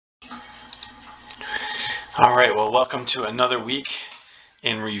All right, well, welcome to another week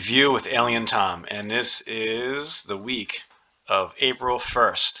in review with Alien Tom, and this is the week of April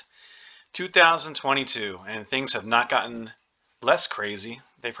 1st, 2022, and things have not gotten less crazy.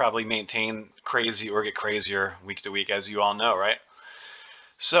 They probably maintain crazy or get crazier week to week, as you all know, right?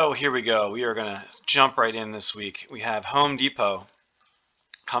 So here we go. We are going to jump right in this week. We have Home Depot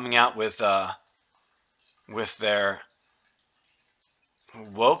coming out with their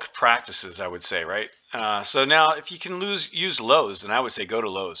woke practices, I would say, right? So now, if you can use Lowe's, then I would say go to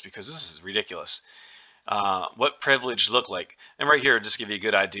Lowe's because this is ridiculous. What privilege look like? And right here, just give you a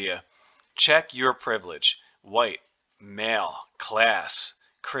good idea. Check your privilege: white, male, class,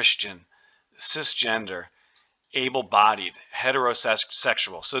 Christian, cisgender, able-bodied,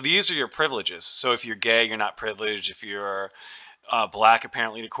 heterosexual. So these are your privileges. So if you're gay, you're not privileged. If you're black,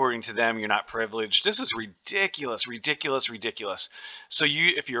 apparently, according to them, you're not privileged. This is ridiculous, ridiculous, ridiculous. So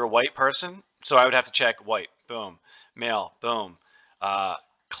if you're a white person, so I would have to check white, boom, male, boom,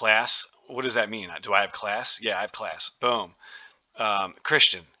 class. What does that mean? Do I have class? Yeah, I have class. Boom.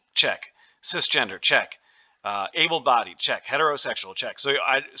 Christian, check. Cisgender, check. Able-bodied, check. Heterosexual, check. So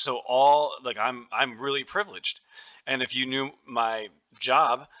I'm really privileged. And if you knew my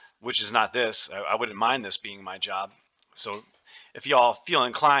job, which is not this, I wouldn't mind this being my job. So if y'all feel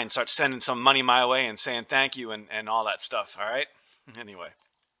inclined, start sending some money my way and saying thank you and all that stuff. All right. Anyway,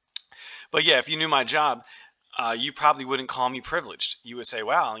 but yeah, if you knew my job, you probably wouldn't call me privileged. You would say,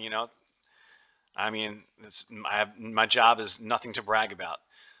 "Well, I mean, my job is nothing to brag about."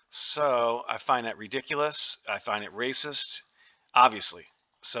 So I find that ridiculous. I find it racist, obviously.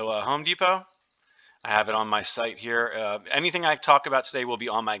 So Home Depot, I have it on my site here. Anything I talk about today will be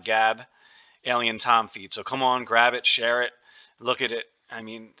on my Gab Alien Tom feed. So come on, grab it, share it, look at it. I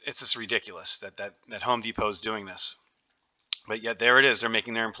mean, it's just ridiculous that Home Depot is doing this. But yet there it is. They're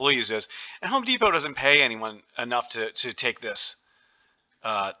making their employees do this. And Home Depot doesn't pay anyone enough to take this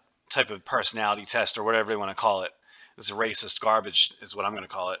type of personality test or whatever they want to call it. This racist garbage is what I'm going to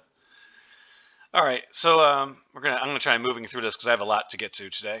call it. All right, so I'm going to try moving through this because I have a lot to get to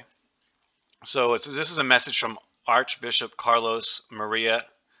today. So this is a message from Archbishop Carlos Maria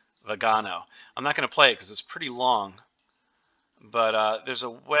Vagano. I'm not going to play it because it's pretty long, but there's a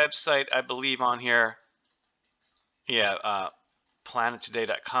website, I believe, on here. Yeah,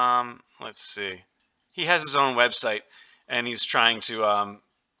 planettoday.com. Let's see. He has his own website, and he's trying to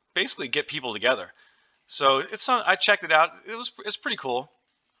basically get people together. So I checked it out. It's pretty cool.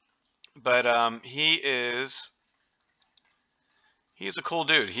 But he's a cool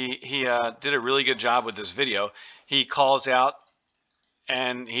dude. He did a really good job with this video. He calls out.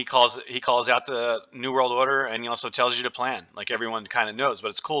 And he calls out the New World Order, and he also tells you to plan, like everyone kind of knows. But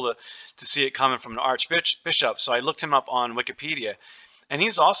it's cool to see it coming from an archbishop. So I looked him up on Wikipedia, and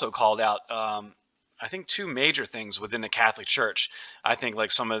he's also called out, I think, two major things within the Catholic Church. I think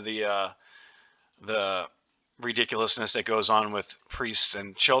like some of the ridiculousness that goes on with priests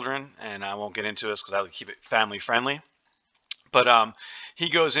and children, and I won't get into this because I like to keep it family friendly. But he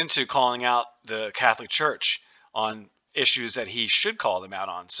goes into calling out the Catholic Church on issues that he should call them out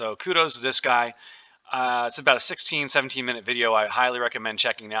on. So kudos to this guy. It's about a 17-minute video. I highly recommend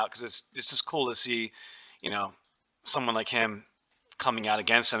checking it out because it's just cool to see, someone like him coming out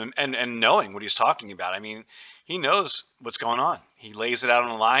against him and knowing what he's talking about. I mean, he knows what's going on. He lays it out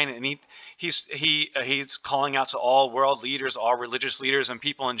on the line, and he's calling out to all world leaders, all religious leaders, and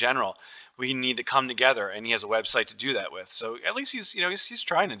people in general. We need to come together, and he has a website to do that with. So at least he's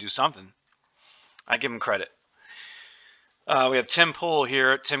trying to do something. I give him credit. We have Tim Pool here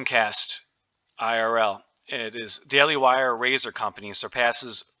at Timcast IRL. It is Daily Wire Razor Company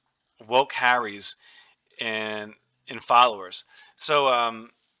surpasses woke Harry's in followers. So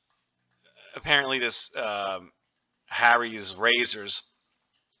apparently this Harry's Razors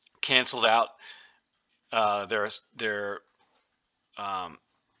canceled out their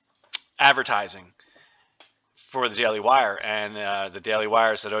advertising for the Daily Wire, and the Daily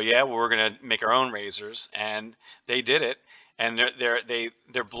Wire said, "Oh yeah, well, we're going to make our own razors," and they did it. And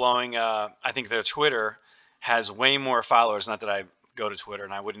they're blowing. I think their Twitter has way more followers. Not that I go to Twitter,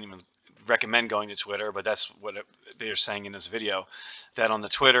 and I wouldn't even recommend going to Twitter, but that's what they're saying in this video. That on the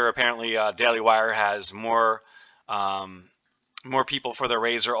Twitter, apparently, Daily Wire has more people for their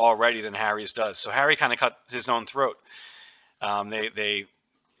razor already than Harry's does. So Harry kind of cut his own throat.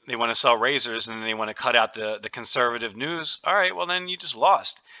 They want to sell razors, and they want to cut out the conservative news. All right, well, then you just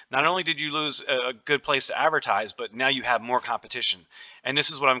lost. Not only did you lose a good place to advertise, but now you have more competition. And this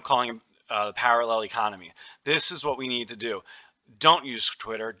is what I'm calling the parallel economy. This is what we need to do. Don't use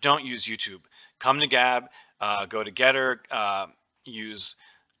Twitter. Don't use YouTube. Come to Gab. Go to Getter. Use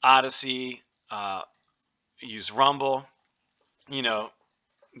Odyssey. use Rumble. You know,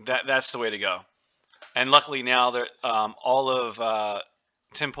 that's the way to go. And luckily now that all of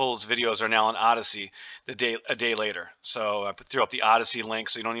Tim Pool's videos are now on Odyssey a day later. So I threw up the Odyssey link,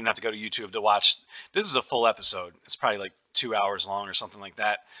 so you don't even have to go to YouTube to watch. This is a full episode. It's probably like 2 hours long or something like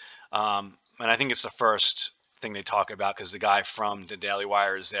that. And I think it's the first thing they talk about because the guy from the Daily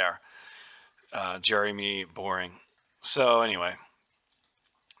Wire is there, Jeremy Boring. So anyway,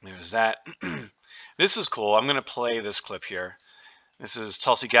 there's that. This is cool. I'm going to play this clip here. This is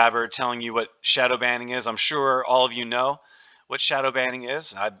Tulsi Gabbard telling you what shadow banning is. I'm sure all of you know what shadow banning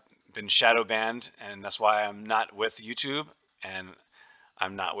is. I've been shadow banned, and that's why I'm not with YouTube, and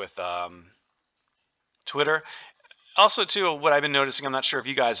I'm not with Twitter. Also, too, what I've been noticing, I'm not sure if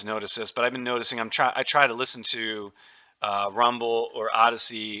you guys notice this, but I've been noticing I try to listen to Rumble or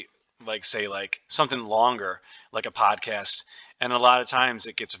Odyssey, like say like something longer, like a podcast, and a lot of times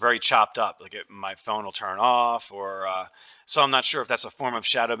it gets very chopped up. Like my phone will turn off, or so I'm not sure if that's a form of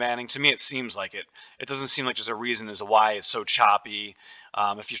shadow banning. To me, it seems like it. It doesn't seem like there's a reason as to why it's so choppy.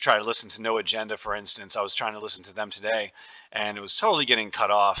 If you try to listen to No Agenda, for instance, I was trying to listen to them today, and it was totally getting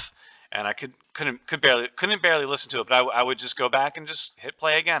cut off, and I couldn't barely listen to it. But I would just go back and just hit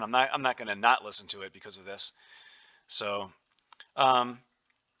play again. I'm not going to not listen to it because of this. So, so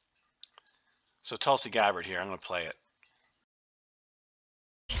Tulsi Gabbard here. I'm going to play it.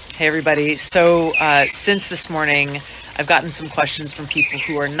 Hey everybody, so since this morning I've gotten some questions from people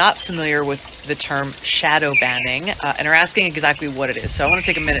who are not familiar with the term shadow banning and are asking exactly what it is. So I want to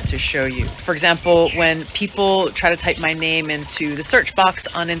take a minute to show you. For example, when people try to type my name into the search box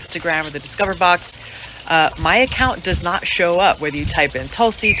on Instagram or the Discover box, my account does not show up. Whether you type in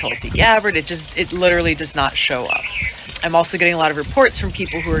Tulsi Gabbard, it literally does not show up. I'm also getting a lot of reports from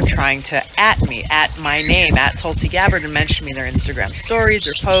people who are trying to at my name, at Tulsi Gabbard, and mention me in their Instagram stories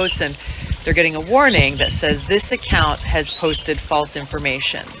or posts, and they're getting a warning that says this account has posted false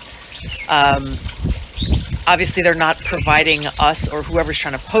information. Obviously, they're not providing us or whoever's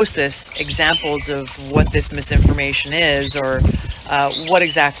trying to post this examples of what this misinformation is or what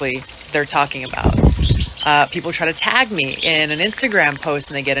exactly they're talking about. People try to tag me in an Instagram post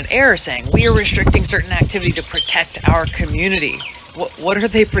and they get an error saying, we are restricting certain activity to protect our community. What are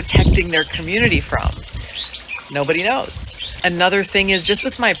they protecting their community from? Nobody knows. Another thing is just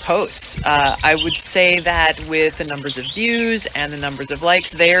with my posts, I would say that with the numbers of views and the numbers of likes,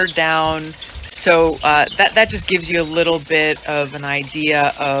 they're down. So that just gives you a little bit of an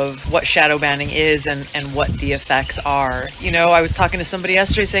idea of what shadow banning is and what the effects are. You know, I was talking to somebody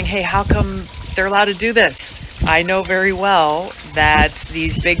yesterday saying, hey, how come they're allowed to do this? I know very well that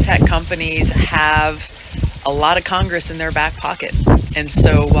these big tech companies have a lot of Congress in their back pocket. And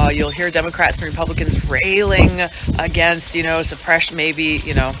so while you'll hear Democrats and Republicans railing against, suppression, maybe,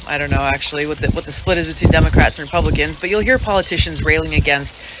 I don't know actually what the split is between Democrats and Republicans, but you'll hear politicians railing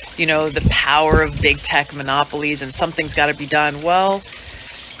against, the power of big tech monopolies and something's got to be done. Well,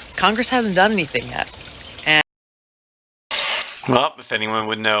 Congress hasn't done anything yet. And well, if anyone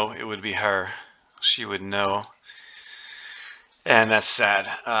would know, it would be her. She would know. And that's sad.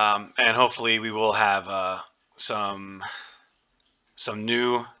 And hopefully we will have some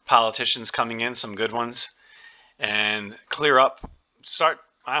new politicians coming in, some good ones, and clear up.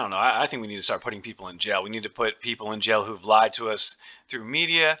 I don't know. I think we need to start putting people in jail. We need to put people in jail who've lied to us through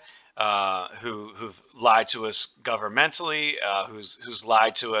media, who've lied to us governmentally, who's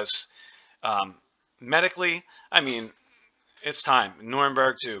lied to us medically. I mean, it's time.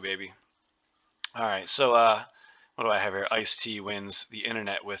 Nuremberg too, baby. All right. So what do I have here? Ice-T wins the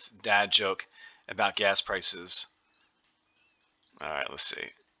internet with dad joke about gas prices. All right, let's see.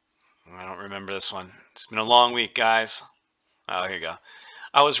 I don't remember this one. It's been a long week, guys. Oh, here you go.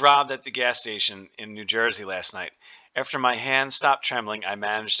 I was robbed at the gas station in New Jersey last night. After my hand stopped trembling, I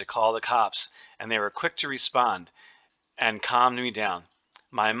managed to call the cops, and they were quick to respond and calmed me down.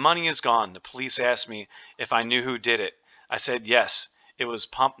 My money is gone. The police asked me if I knew who did it. I said yes. It was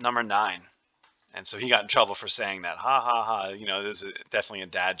pump number 9. And so he got in trouble for saying that. Ha, ha, ha. This is definitely a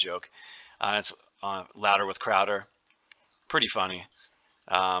dad joke. It's louder with Crowder. Pretty funny.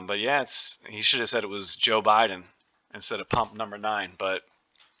 But yeah, he should have said it was Joe Biden instead of pump number 9. But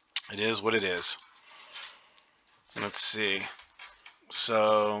it is what it is. Let's see.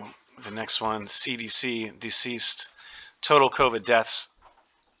 So the next one, CDC deceased total COVID deaths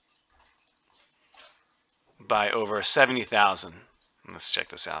by over 70,000. Let's check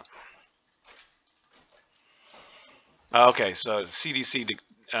this out. Okay, so CDC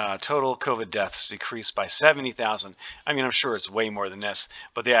total COVID deaths decreased by 70,000. I mean, I'm sure it's way more than this,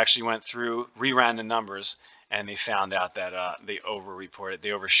 but they actually went through, reran the numbers, and they found out that they overreported.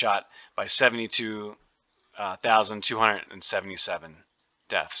 They overshot by 72 1,277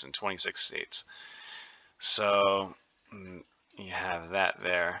 deaths in 26 states. So you have that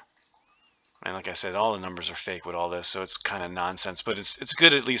there. And like I said, all the numbers are fake with all this, so it's kind of nonsense. But it's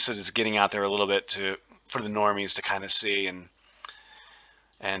good at least that it's getting out there a little bit for the normies to kind of see and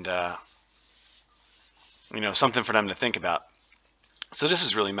something for them to think about. So this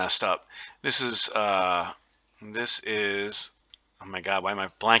is really messed up. This is oh my God, why am I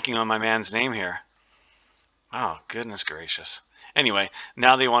blanking on my man's name here? Oh, goodness gracious. Anyway,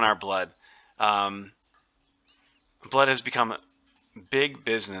 now they want our blood. Blood has become big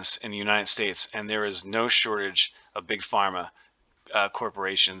business in the United States, and there is no shortage of big pharma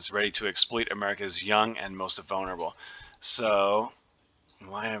corporations ready to exploit America's young and most vulnerable. So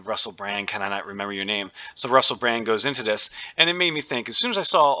why Russell Brand, can I not remember your name? So Russell Brand goes into this, and it made me think, as soon as I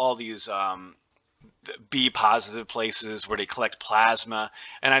saw all these B positive places where they collect plasma,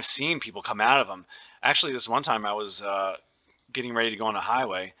 and I've seen people come out of them. Actually, this one time I was getting ready to go on a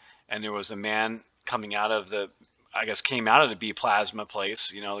highway, and there was a man coming out of came out of the B plasma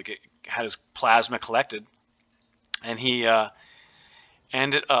place, like had his plasma collected, and he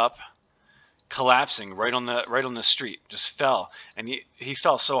ended up collapsing right on the street, just fell, and he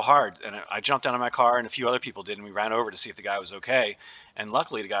fell so hard, and I jumped out of my car, and a few other people did, and we ran over to see if the guy was okay, and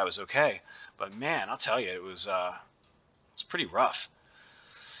luckily the guy was okay. But man, I'll tell you, it was pretty rough.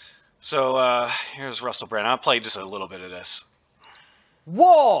 So here's Russell Brand. I'll play just a little bit of this.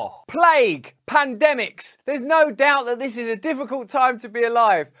 War, plague, pandemics. There's no doubt that this is a difficult time to be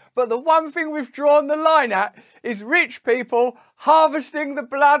alive. But the one thing we've drawn the line at is rich people harvesting the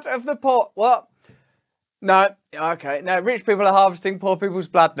blood of the poor. What? No. Okay. No, rich people are harvesting poor people's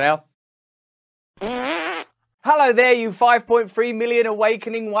blood now. Hello there, you 5.3 million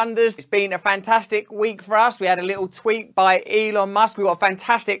awakening wonders. It's been a fantastic week for us. We had a little tweet by Elon Musk. We got a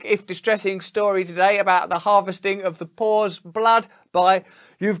fantastic, if distressing, story today about the harvesting of the poor's blood by,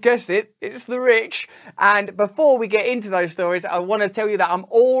 you've guessed it, it's the rich. And before we get into those stories, I want to tell you that I'm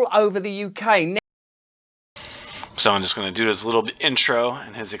all over the UK. So I'm just going to do this little intro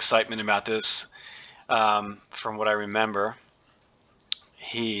and his excitement about this. From what I remember,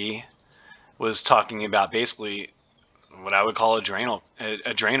 he was talking about basically what I would call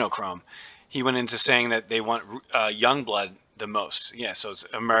adrenochrome. He went into saying that they want young blood the most. Yeah, so it's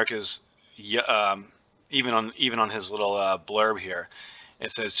America's, even on his little blurb here, it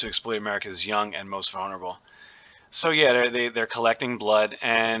says to exploit America's young and most vulnerable. So yeah, they're collecting blood,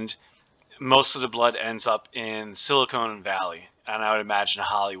 and most of the blood ends up in Silicon Valley, and I would imagine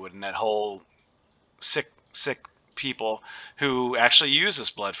Hollywood and that whole sick people who actually use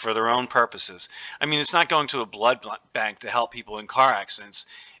this blood for their own purposes. I mean, it's not going to a blood bank to help people in car accidents.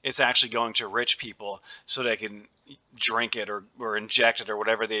 It's actually going to rich people so they can drink it or inject it or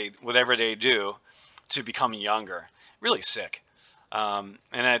whatever they do to become younger. Really sick. And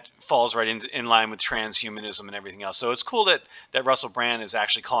that falls right in line with transhumanism and everything else. So it's cool that Russell Brand is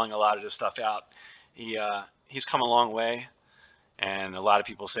actually calling a lot of this stuff out. He's come a long way, and a lot of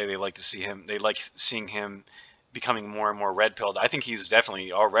people say they like seeing him becoming more and more red-pilled. I think he's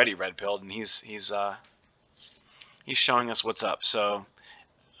definitely already red-pilled, and he's showing us what's up. So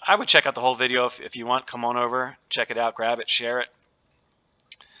I would check out the whole video if you want. Come on over, check it out, grab it, share it.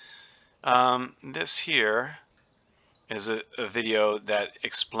 This here is a video that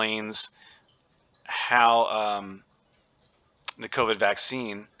explains how the COVID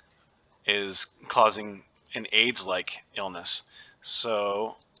vaccine is causing an AIDS-like illness.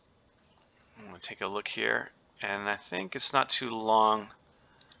 So I'm going to take a look here. And I think it's not too long.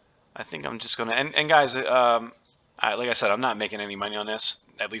 I think I'm just gonna and guys, like I said, I'm not making any money on this,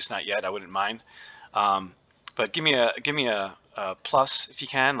 at least not yet. I wouldn't mind, but give me a plus if you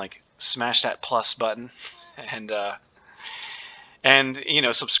can, like smash that plus button, and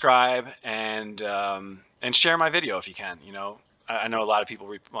subscribe and share my video if you can. I know a lot of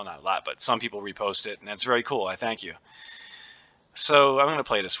people, well, not a lot, but some people repost it, and that's very cool. I thank you. So I'm going to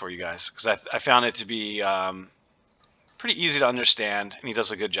play this for you guys because I found it to be pretty easy to understand, and he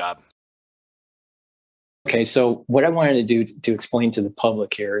does a good job. Okay, so what I wanted to do to explain to the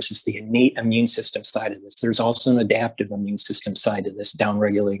public here is the innate immune system side of this. There's also an adaptive immune system side of this,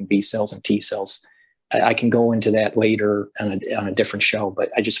 downregulating B cells and T cells. I can go into that later on a different show,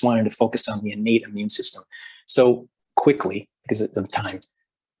 but I just wanted to focus on the innate immune system. So quickly, because of the time,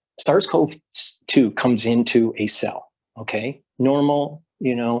 SARS-CoV-2 comes into a cell. Okay, normal,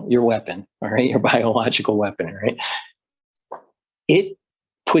 your weapon, all right, your biological weapon, right? It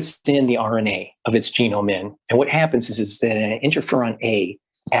puts in the RNA of its genome in, and what happens is that interferon A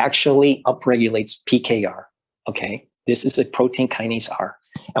actually upregulates PKR. Okay, this is a protein kinase R,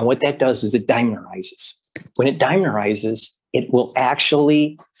 and what that does is it dimerizes. When it dimerizes, it will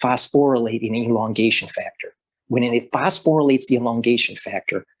actually phosphorylate an elongation factor. When it phosphorylates the elongation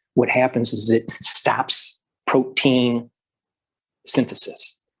factor, what happens is it stops protein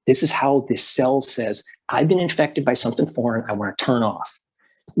synthesis. This is how the cell says, I've been infected by something foreign, I want to turn off.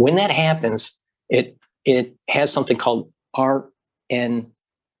 When that happens, it has something called RNase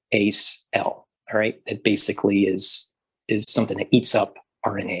L, all right? That basically is something that eats up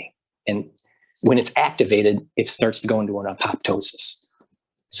RNA. And when it's activated, it starts to go into an apoptosis.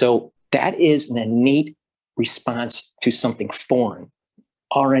 So that is an innate response to something foreign,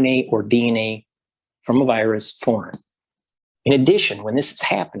 RNA or DNA from a virus, foreign. In addition, when this is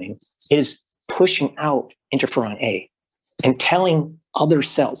happening, it is pushing out interferon A and telling other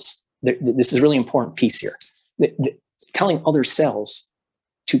cells, this is a really important piece here, telling other cells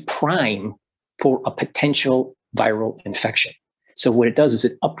to prime for a potential viral infection. So what it does is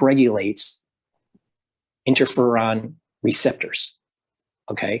it upregulates interferon receptors,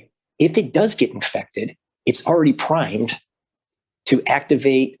 okay? If it does get infected, it's already primed to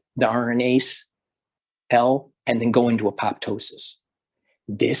activate the RNase L and then go into apoptosis.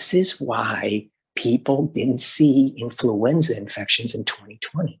 This is why people didn't see influenza infections in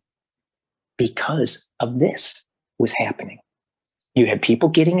 2020, because of this was happening. You had people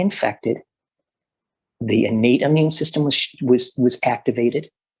getting infected. The innate immune system was activated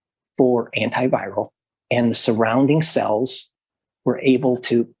for antiviral, and the surrounding cells were able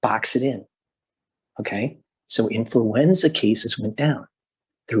to box it in. Okay, so influenza cases went down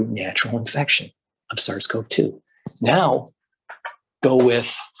through natural infection of SARS-CoV-2. Now, go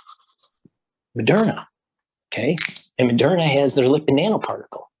with Moderna, okay? And Moderna has their lipid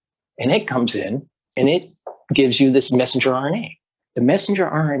nanoparticle, and it comes in and it gives you this messenger RNA. The messenger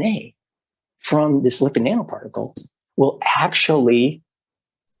RNA from this lipid nanoparticle will actually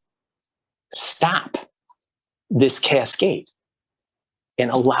stop this cascade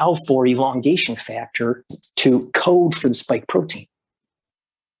and allow for elongation factor to code for the spike protein.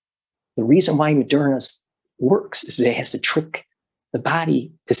 The reason why Moderna works is that it has to trick the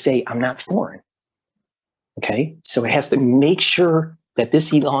body to say, I'm not foreign. Okay, so it has to make sure that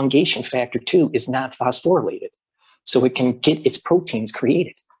this elongation factor 2 is not phosphorylated so it can get its proteins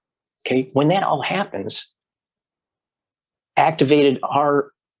created. Okay, when that all happens, activated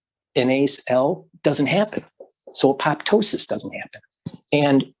RNase L doesn't happen. So apoptosis doesn't happen.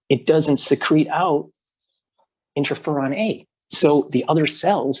 And it doesn't secrete out interferon A. So the other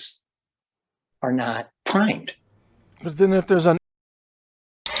cells are not primed. But then if there's an...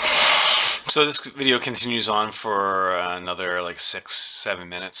 So this video continues on for another like 6-7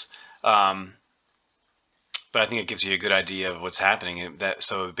 minutes. But I think it gives you a good idea of what's happening.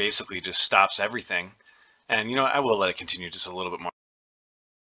 So it basically just stops everything. And, you know, I will let it continue just a little bit more.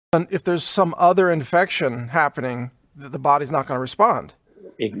 And if there's some other infection happening, the body's not going to respond.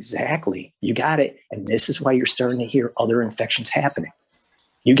 Exactly. You got it. And this is why you're starting to hear other infections happening.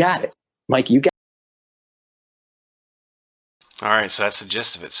 You got it. Mike, you got it. All right, so that's the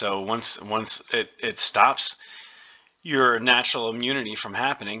gist of it. So once it stops your natural immunity from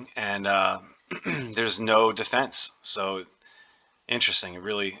happening, and there's no defense. So interesting. It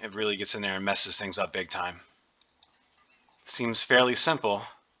really gets in there and messes things up big time. Seems fairly simple,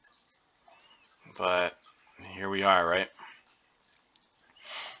 but here we are, right?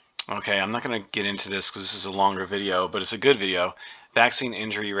 Okay, I'm not going to get into this because this is a longer video, but it's a good video. Vaccine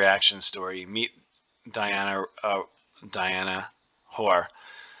injury reaction story. Meet Diana Hoare.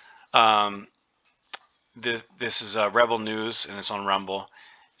 This is Rebel News, and it's on Rumble,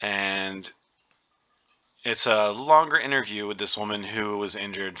 and it's a longer interview with this woman who was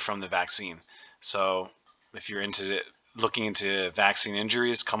injured from the vaccine. So if you're looking into vaccine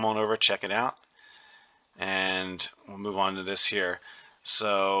injuries, come on over, check it out, and we'll move on to this here.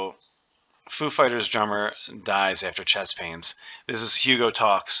 So Foo Fighters drummer dies after chest pains. This is Hugo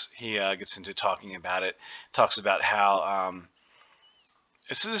Talks. He gets into talking about it. Talks about how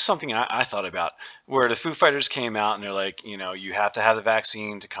this is something I thought about, where the Foo Fighters came out and they're like, you know, you have to have the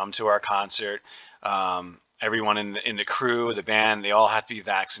vaccine to come to our concert. Everyone in the crew, the band, they all have to be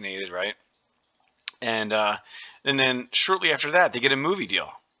vaccinated, right? And then shortly after that, they get a movie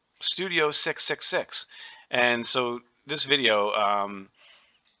deal, Studio 666. And so this video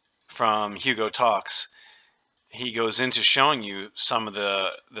from Hugo Talks, he goes into showing you some of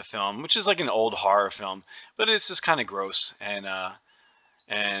the film, which is like an old horror film, but it's just kind of gross, and I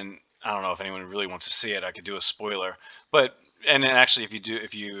don't know if anyone really wants to see it. I could do a spoiler, but and actually,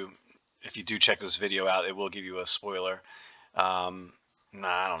 if you do check this video out, it will give you a spoiler. Nah,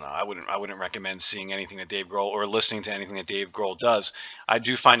 I don't know. I wouldn't recommend seeing anything that Dave Grohl or listening to anything that Dave Grohl does. I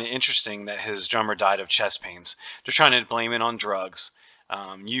do find it interesting that his drummer died of chest pains. They're trying to blame it on drugs.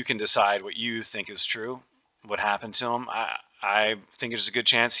 You can decide what you think is true, what happened to him. I think there's a good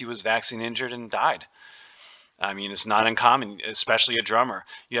chance he was vaccine injured and died. I mean, it's not uncommon, especially a drummer.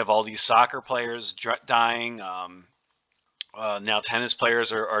 You have all these soccer players dying. Now tennis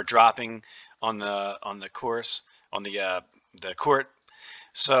players are dropping on the course on the court.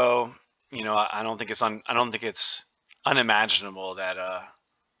 So I don't think I don't think it's unimaginable that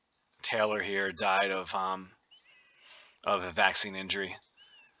Taylor here died of a vaccine injury.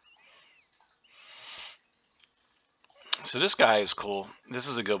 So this guy is cool. This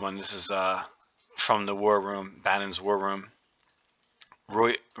is a good one. This is from the War Room, Bannon's War Room.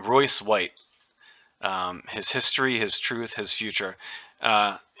 Royce White. His history, his truth, his future.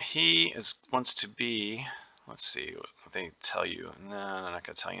 He wants to be. Let's see what they tell you. No, they're not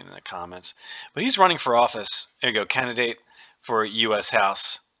going to tell you in the comments. But he's running for office. There you go. Candidate for U.S.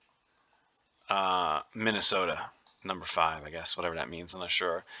 House, Minnesota, number 5, I guess, whatever that means. I'm not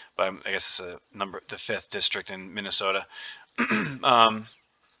sure, but I guess it's the 5th district in Minnesota.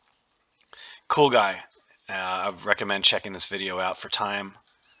 Cool guy. I recommend checking this video out for time.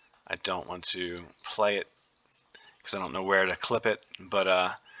 I don't want to play it because I don't know where to clip it,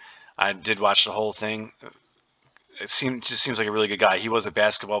 but I did watch the whole thing. It just seems like a really good guy. He was a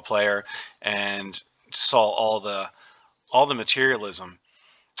basketball player and saw all the materialism,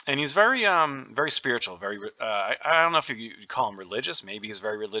 and he's very spiritual. I don't know if you call him religious. Maybe he's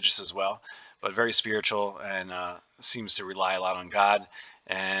very religious as well, but very spiritual and seems to rely a lot on God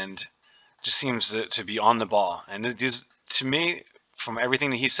and just seems to be on the ball. And these, to me, from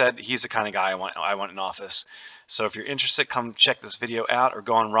everything that he said, he's the kind of guy I want in office. So if you're interested, come check this video out or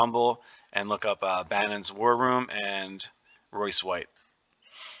go on Rumble and look up Bannon's War Room and Royce White.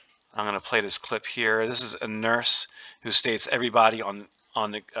 I'm going to play this clip here. This is a nurse who states everybody on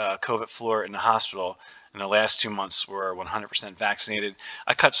the COVID floor in the hospital in the last 2 months were 100% vaccinated.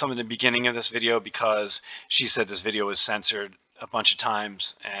 I cut some of the beginning of this video because she said this video was censored a bunch of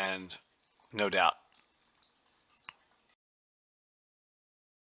times, and no doubt.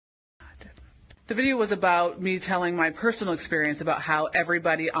 The video was about me telling my personal experience about how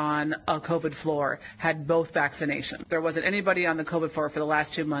everybody on a COVID floor had both vaccinations. There wasn't anybody on the COVID floor for the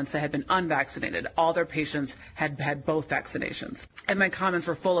last 2 months that had been unvaccinated. All their patients had had both vaccinations. And my comments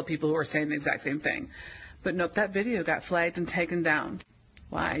were full of people who were saying the exact same thing. But nope, that video got flagged and taken down.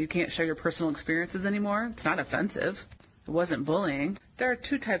 Why? You can't share your personal experiences anymore? It's not offensive. It wasn't bullying. There are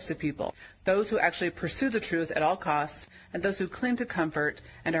 2 types of people: those who actually pursue the truth at all costs, and those who cling to comfort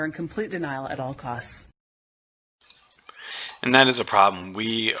and are in complete denial at all costs. And that is a problem.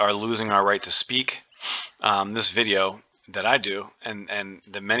 We are losing our right to speak. This video that I do, and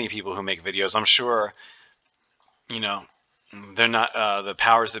the many people who make videos, I'm sure, they're not, the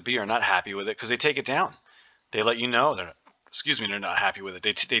powers that be are not happy with it because they take it down. They let you know they're not happy with it.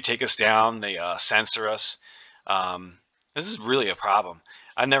 They take us down. They censor us. This is really a problem.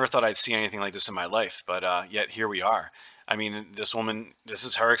 I never thought I'd see anything like this in my life, but yet here we are. I mean, this woman, this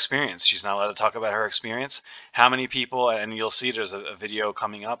is her experience. She's not allowed to talk about her experience. How many people, and you'll see there's a video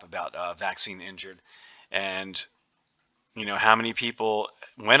coming up about vaccine injured, and how many people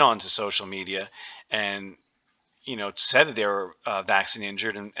went on to social media and said that they were vaccine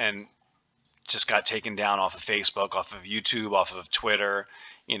injured and just got taken down off of Facebook, off of YouTube, off of Twitter.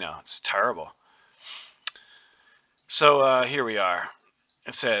 It's terrible. So here we are.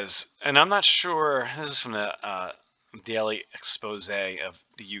 It says, and I'm not sure, this is from the Daily Expose of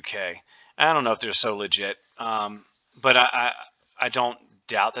the UK. I don't know if they're so legit, but I don't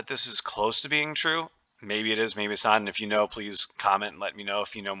doubt that this is close to being true. Maybe it is, maybe it's not. And if you know, please comment and let me know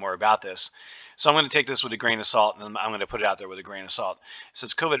if you know more about this. So I'm going to take this with a grain of salt, and I'm going to put it out there with a grain of salt. It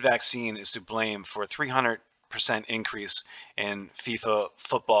says COVID vaccine is to blame for a 300% increase in FIFA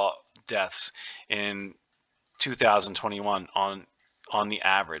football deaths in 2021 on the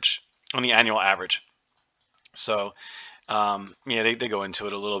annual average. So they go into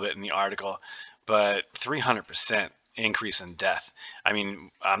it a little bit in the article, but 300% increase in death. I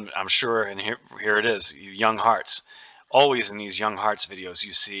mean, I'm sure, and here it is, young hearts. Always in these young hearts videos,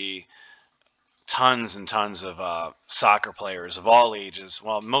 you see tons and tons of soccer players of all ages,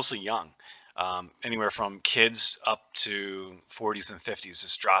 well, mostly young, anywhere from kids up to 40s and 50s,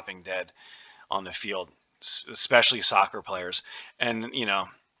 just dropping dead on the field, especially soccer players. And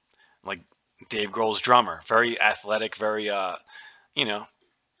like Dave Grohl's drummer, very athletic, very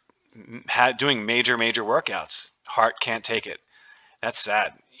doing major workouts. Heart can't take it. That's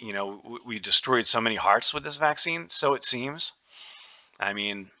sad. We destroyed so many hearts with this vaccine, so it seems. I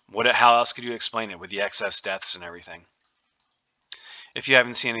mean, how else could you explain it with the excess deaths and everything? If you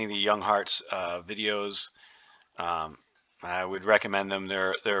haven't seen any of the Young Hearts videos, I would recommend them.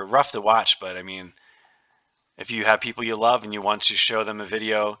 They're rough to watch, but I mean, if you have people you love and you want to show them a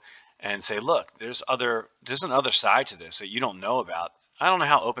video and say, look, there's another side to this that you don't know about. I don't know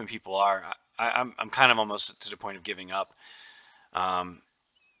how open people are. I'm kind of almost to the point of giving up, and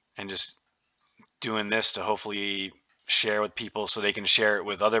just doing this to hopefully share with people so they can share it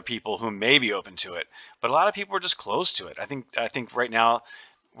with other people who may be open to it. But a lot of people are just closed to it. I think right now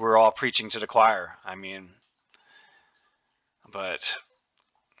we're all preaching to the choir. I mean, but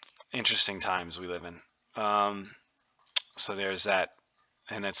interesting times we live in. So there's that,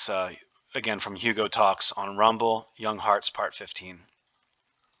 and it's again from Hugo Talks on Rumble, Young Hearts Part 15.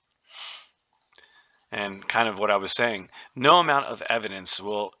 And kind of what I was saying, no amount of evidence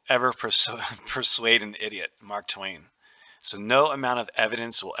will ever persuade an idiot, Mark Twain. So no amount of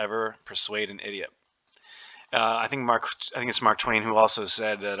evidence will ever persuade an idiot. I think it's Mark Twain who also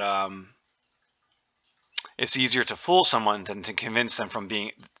said that it's easier to fool someone than to convince them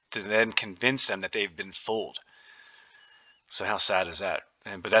that they've been fooled. So how sad is that?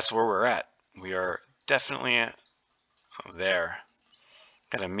 But that's where we're at. We are definitely there.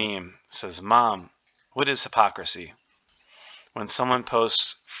 Got a meme that says, "Mom, what is hypocrisy? When someone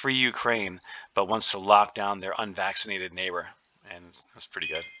posts free Ukraine but wants to lock down their unvaccinated neighbor." And that's pretty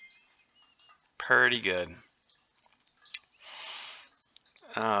good. Pretty good.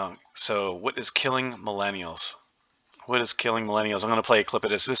 So what is killing millennials? What is killing millennials? I'm going to play a clip of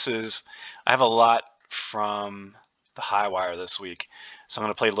this. I have a lot from the High Wire this week. So I'm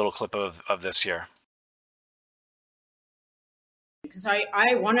going to play a little clip of this here. Because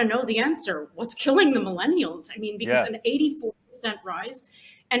I want to know the answer. What's killing the millennials? I mean, because an 84% rise,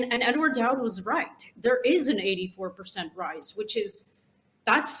 and Edward Dowd was right. There is an 84% rise,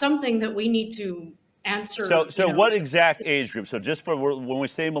 that's something that we need to answer. So what exact age group? So just for when we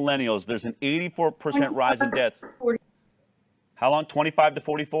say millennials, there's an 84% rise in deaths. How long? 25 to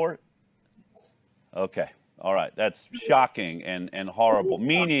 44? Okay. All right. That's shocking and horrible.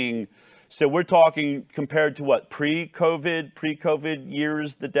 Meaning, so we're talking compared to what? Pre-COVID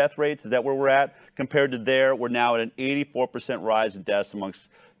years, the death rates? Is that where we're at? Compared to there, we're now at an 84% rise in deaths amongst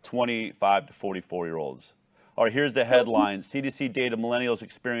 25 to 44-year-olds. All right, here's the headline. CDC data, millennials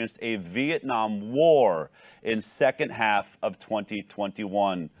experienced a Vietnam War in second half of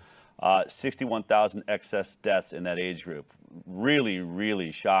 2021. 61,000 excess deaths in that age group. Really,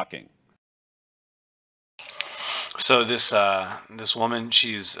 really shocking. So this woman,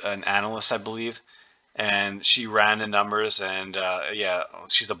 she's an analyst, I believe, and she ran the numbers, and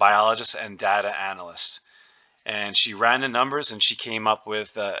she's a biologist and data analyst, and she ran the numbers, and she came up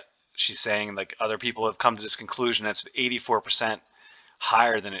with she's saying like other people have come to this conclusion that's 84%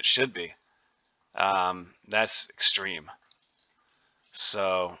 higher than it should be. That's extreme.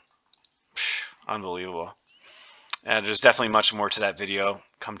 So unbelievable. And there's definitely much more to that video.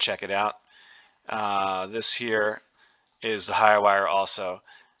 Come check it out. This here is the High Wire also.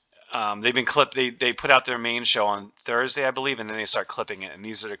 They've been clipped. They put out their main show on Thursday, I believe, and then they start clipping it. And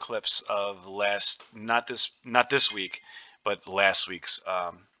these are the clips of not this week, but last week's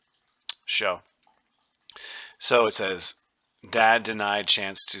show. So it says, "Dad denied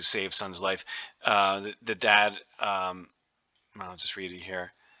chance to save son's life." The dad, I'll just read it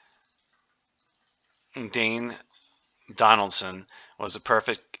here. Dane Donaldson was a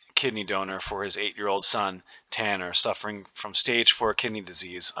perfect kidney donor for his 8-year-old son, Tanner, suffering from stage 4 kidney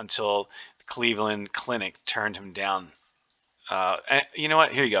disease until the Cleveland Clinic turned him down. And you know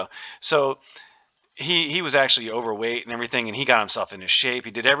what? Here you go. So he was actually overweight and everything, and he got himself into shape.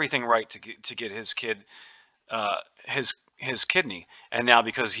 He did everything right to get his kid his kidney. And now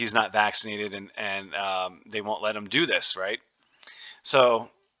because he's not vaccinated and they won't let him do this, right? So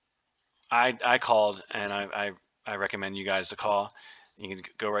I called, and I recommend you guys to call. You can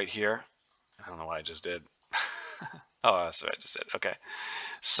go right here. I don't know what I just did. Oh, that's what I just said. Okay.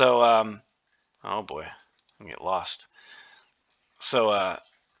 So, oh boy, I'm gonna get lost. So,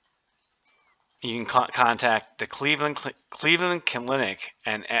 you can contact the Cleveland Clinic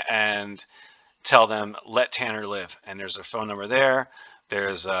and tell them, "Let Tanner live." And there's their phone number there.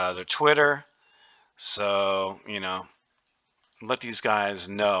 There's their Twitter. So, let these guys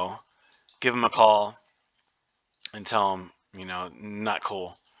know. Give them a call and tell them, not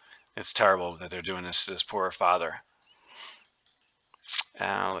cool. It's terrible that they're doing this to this poor father.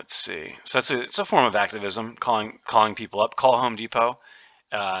 Let's see. So it's a form of activism, calling people up. Call Home Depot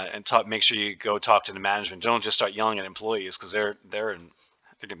and make sure you go talk to the management. Don't just start yelling at employees, because they're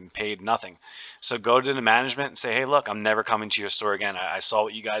They're getting paid nothing. So go to the management and say, hey, look, I'm never coming to your store again. I saw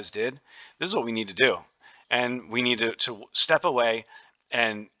what you guys did. This is what we need to do. And we need to step away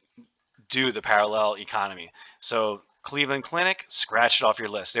and do the parallel economy. So Cleveland Clinic, scratch it off your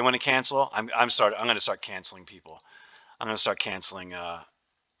list. They want to cancel. I'm going to start canceling people. I'm going to start canceling,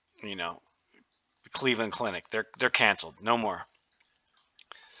 you know, the Cleveland Clinic. They're canceled. No more.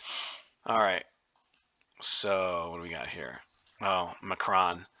 All right. So what do we got here? Oh,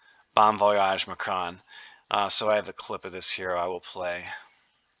 Macron. Bon voyage, Macron. So I have a clip of this here I will play.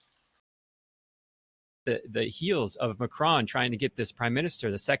 The heels of Macron trying to get this prime minister,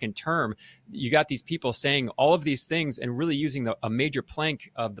 the second term, you got these people saying all of these things and really using a major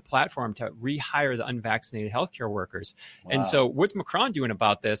plank of the platform to rehire the unvaccinated healthcare workers. Wow. And so what's Macron doing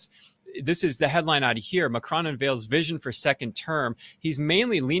about this? This is the headline out of here. Macron unveils vision for second term. He's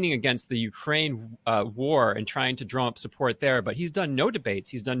mainly leaning against the Ukraine war and trying to drum up support there, but he's done no debates.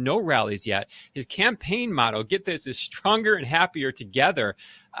 He's done no rallies yet. His campaign motto, get this, is stronger and happier together.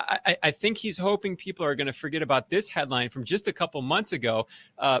 I think he's hoping people are going to forget about this headline from just a couple months ago.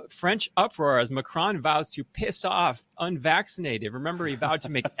 French uproar as Macron vows to piss off unvaccinated. Remember, he vowed to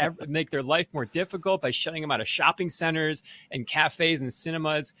make their life more difficult by shutting them out of shopping centers and cafes and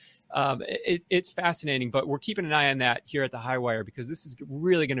cinemas. It's fascinating, but we're keeping an eye on that here at the High Wire because this is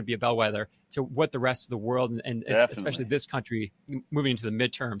really going to be a bellwether to what the rest of the world and especially this country moving into the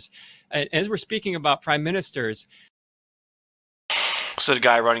midterms. And as we're speaking about prime ministers. So the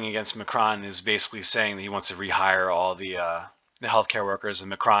guy running against Macron is basically saying that he wants to rehire all the healthcare workers, and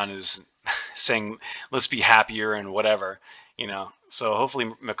Macron is saying, let's be happier and whatever, you know. So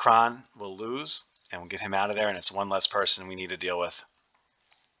hopefully Macron will lose and we'll get him out of there, and it's one less person we need to deal with.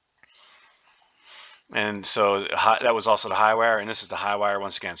 And so that was also the High Wire, and this is the High Wire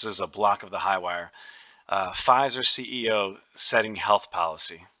once again. So this is a block of the High Wire. Pfizer CEO setting health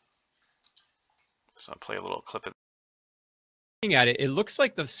policy. So I'll play a little clip of at it, it looks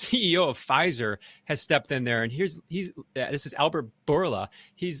like the CEO of Pfizer has stepped in there, and this is Albert Bourla.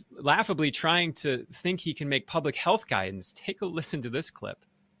 He's laughably trying to think he can make public health guidance. Take a listen to this clip.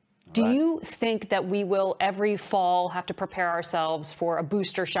 Do you think that we will every fall have to prepare ourselves for a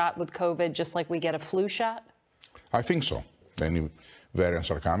booster shot with COVID, just like we get a flu shot? I think so. Many variants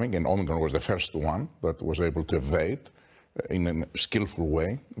are coming, and Omicron was the first one that was able to evade in a skillful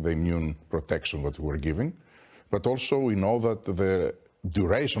way the immune protection that we were giving. But also we know that the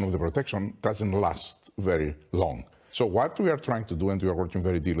duration of the protection doesn't last very long. So what we are trying to do, and we are working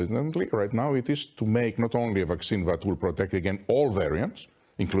very diligently right now, it is to make not only a vaccine that will protect against all variants,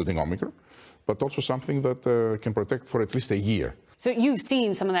 including Omicron, but also something that can protect for at least a year. So you've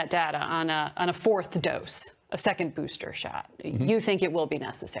seen some of that data on a fourth dose, a second booster shot. Mm-hmm. You think it will be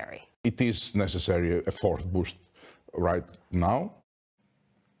necessary? It is necessary, a fourth boost right now.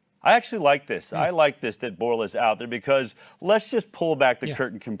 I actually like this. I like this that Bourla's out there because let's just pull back the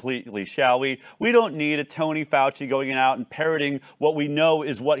curtain completely, shall we? We don't need a Tony Fauci going out and parroting what we know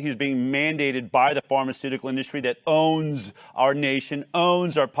is what he's being mandated by the pharmaceutical industry that owns our nation,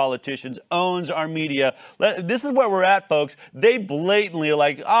 owns our politicians, owns our media. This is where we're at, folks. They blatantly are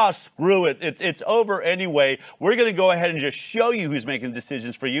like, screw it. It's over anyway. We're going to go ahead and just show you who's making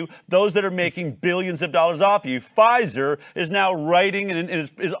decisions for you, those that are making billions of dollars off you. Pfizer is now writing and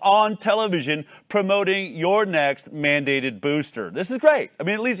is on television promoting your next mandated booster. This is great. I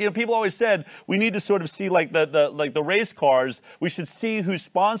mean, at least, you know, people always said we need to sort of see like the race cars. We should see who's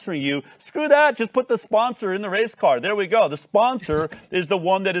sponsoring you. Screw that. Just put the sponsor in the race car. There we go. The sponsor is the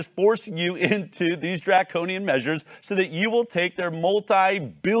one that is forcing you into these draconian measures so that you will take their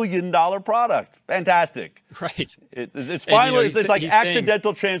multi-billion-dollar product. Fantastic. Right. It's finally, it's like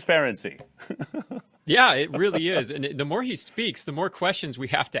accidental transparency. Yeah, it really is. And the more he speaks, the more questions we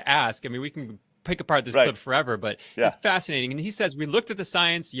have to ask. I mean, we can pick apart this clip forever, but it's fascinating. And he says, we looked at the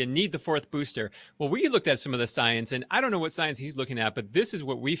science, you need the fourth booster. Well, we looked at some of the science, and I don't know what science he's looking at, but this is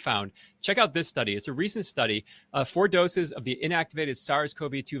what we found. Check out this study. It's a recent study. 4 doses of the inactivated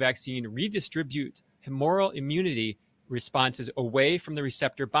SARS-CoV-2 vaccine redistribute humoral immunity responses away from the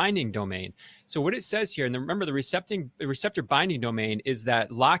receptor binding domain. So what it says here, and remember the receptor binding domain is that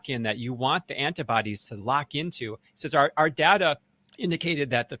lock-in that you want the antibodies to lock into. It says our data indicated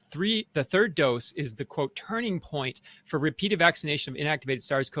that the third dose is the, quote, turning point for repeated vaccination of inactivated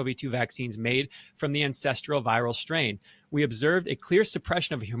SARS-CoV-2 vaccines made from the ancestral viral strain. We observed a clear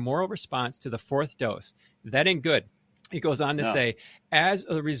suppression of a humoral response to the 4th dose. That ain't good. It goes on to say, as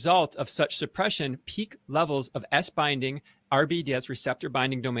a result of such suppression, peak levels of S binding, RBD, that's receptor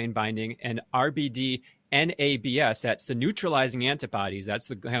binding domain binding, and RBD NABS, that's the neutralizing antibodies, that's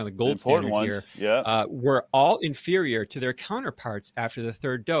the kind of the gold important standard here, were all inferior to their counterparts after the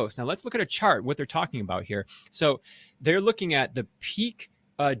third dose. Now let's look at a chart, what they're talking about here. So they're looking at the peak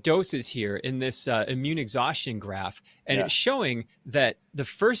doses here in this immune exhaustion graph, and it's showing that the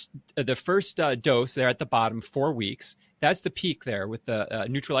first dose there at the bottom, 4 weeks, that's the peak there with the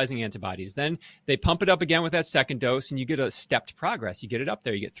neutralizing antibodies. Then they pump it up again with that second dose, and you get a stepped progress. You get it up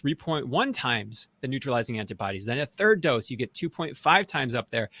there. You get 3.1 times the neutralizing antibodies. Then a third dose, you get 2.5 times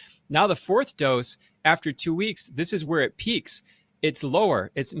up there. Now the fourth dose, after 2 weeks, this is where it peaks. It's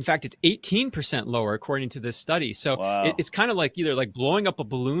lower. In fact, it's 18% lower according to this study. So it's kind of like either like blowing up a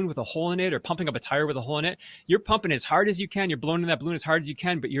balloon with a hole in it or pumping up a tire with a hole in it. You're pumping as hard as you can. You're blowing in that balloon as hard as you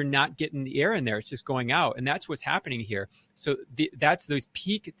can, but you're not getting the air in there. It's just going out. And that's what's happening here. So these are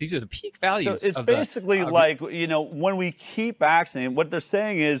the peak values. So it's basically like, when we keep vaccinating, what they're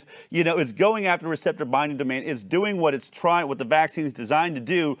saying is, it's going after receptor binding domain. It's doing what the vaccine is designed to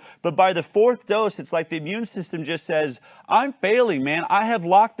do. But by the fourth dose, it's like the immune system just says, I'm failing, man. I have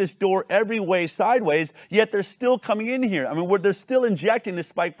locked this door every way sideways, yet they're still coming in here. I mean, they're still injecting this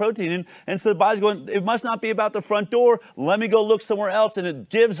spike protein in, and so the body's going, it must not be about the front door. Let me go look somewhere else, and it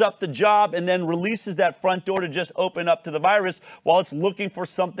gives up the job and then releases that front door to just open up to the virus while it's looking for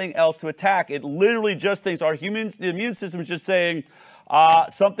something else to attack. It literally just thinks the immune system is just saying,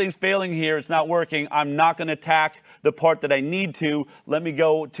 something's failing here. It's not working. I'm not going to attack the part that I need to. Let me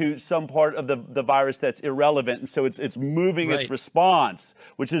go to some part of the virus that's irrelevant. And so it's moving its response,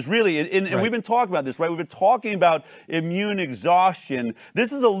 which is really, and we've been talking about this, right? We've been talking about immune exhaustion.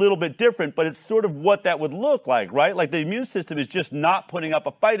 This is a little bit different, but it's sort of what that would look like, right? Like the immune system is just not putting up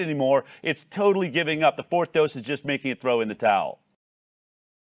a fight anymore. It's totally giving up. The fourth dose is just making it throw in the towel.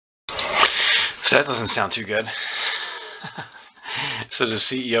 So that doesn't sound too good. So the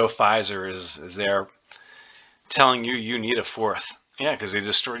CEO of Pfizer is there telling you need a fourth. Yeah, because they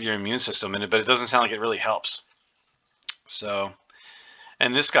destroyed your immune system, but it doesn't sound like it really helps. So,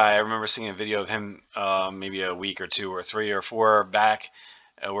 and this guy, I remember seeing a video of him maybe a week or 2 or 3 or 4 back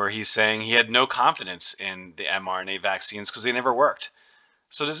where he's saying he had no confidence in the mRNA vaccines because they never worked.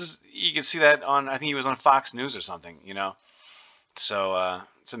 So you can see that on, I think he was on Fox News or something, So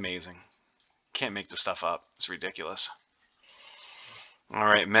it's amazing. Can't make this stuff up. It's ridiculous. All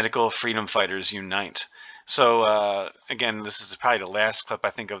right, medical freedom fighters unite. So again, this is probably the last clip I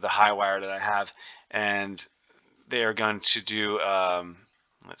think of the high wire that I have, and they are going to do.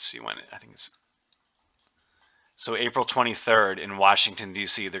 Let's see when I think it's. So April 23rd in Washington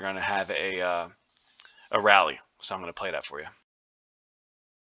D.C. they're going to have a rally. So I'm going to play that for you.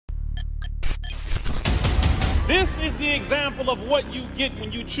 This is the example of what you get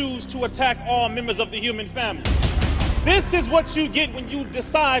when you choose to attack all members of the human family. This is what you get when you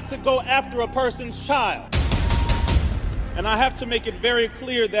decide to go after a person's child. And I have to make it very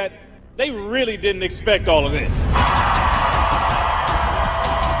clear that they really didn't expect all of this.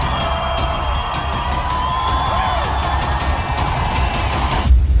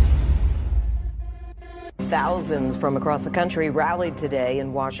 Thousands from across the country rallied today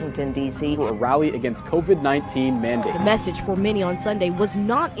in Washington, D.C. for a rally against COVID-19 mandates. The message for many on Sunday was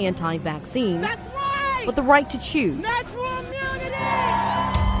not anti-vaccines, but the right to choose. Natural immunity!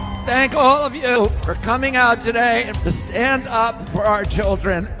 Thank all of you for coming out today to stand up for our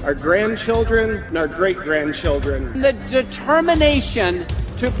children, our grandchildren, and our great-grandchildren. The determination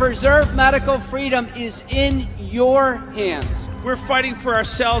to preserve medical freedom is in your hands. We're fighting for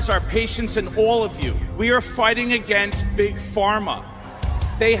ourselves, our patients, and all of you. We are fighting against Big Pharma.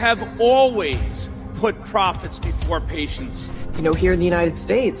 They have always put profits before patients. Here in the United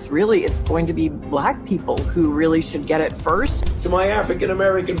States, really, it's going to be black people who really should get it first. To my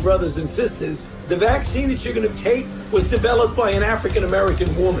African-American brothers and sisters, the vaccine that you're going to take was developed by an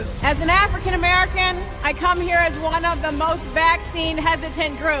African-American woman. As an African-American, I come here as one of the most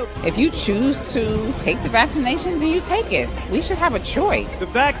vaccine-hesitant groups. If you choose to take the vaccination, then you take it. We should have a choice. The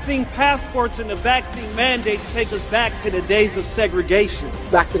vaccine passports and the vaccine mandates take us back to the days of segregation.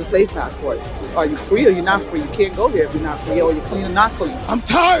 It's back to the slave passports. Are you free or you're not free? You can't go here if you're not free, or you're clean or not clean. I'm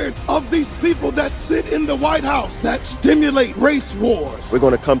tired of these people that sit in the White House that stimulate race wars. We're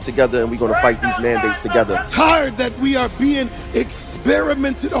going to come together and we're going to fight these mandates together. Tired that we are being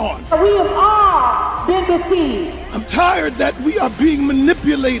experimented on. We have all been deceived. I'm tired that we are being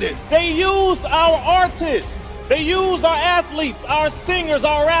manipulated. They used our artists. They used our athletes, our singers,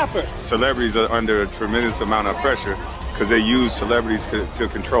 our rappers. Celebrities are under a tremendous amount of pressure because they use celebrities to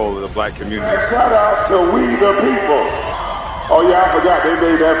control the black community. Shout out to we the people. Oh yeah, I forgot they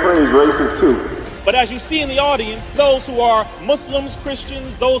made that phrase racist too. But as you see in the audience, those who are Muslims,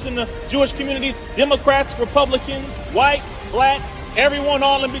 Christians, those in the Jewish community, Democrats, Republicans, white, black, everyone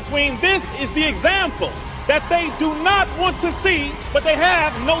all in between, this is the example that they do not want to see, but they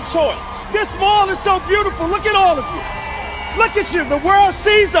have no choice. This mall is so beautiful. Look at all of you. Look at you. The world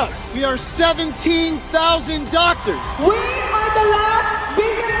sees us. We are 17,000 doctors. We are the last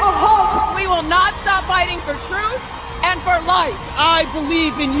beacon of hope. We will not stop fighting for truth and for life. I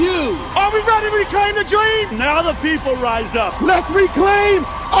believe in you. Are we ready to reclaim the dream? Now the people rise up. Let's reclaim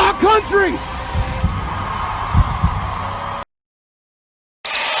our country.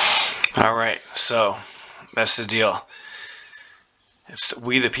 All right, so that's the deal. It's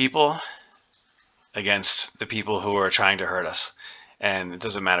we the people against the people who are trying to hurt us. And it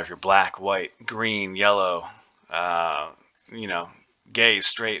doesn't matter if you're black, white, green, yellow, gay,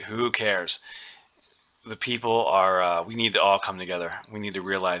 straight, who cares? The people are, we need to all come together. We need to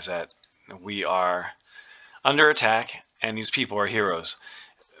realize that we are under attack and these people are heroes.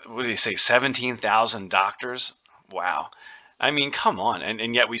 What did he say, 17,000 doctors? Wow. I mean, come on.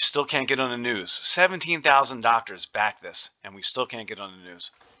 And yet we still can't get on the news. 17,000 doctors back this, and we still can't get on the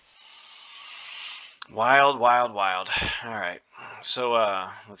news. Wild, wild, wild. All right. So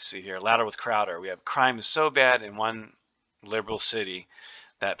let's see here. Louder with Crowder. We have crime is so bad in one liberal city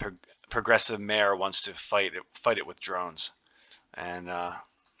that progressive mayor wants to fight it with drones. And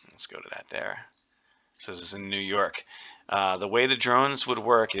let's go to that there. So this is in New York. The way the drones would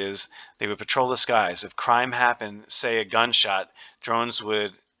work is they would patrol the skies. If crime happened, say a gunshot, drones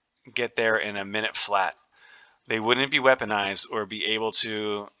would get there in a minute flat. They wouldn't be weaponized or be able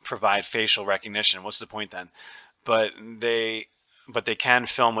to provide facial recognition. What's the point then? But they can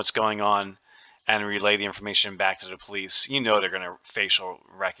film what's going on and relay the information back to the police. You know they're going to facial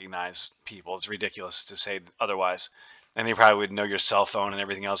recognize people. It's ridiculous to say otherwise. And they probably would know your cell phone and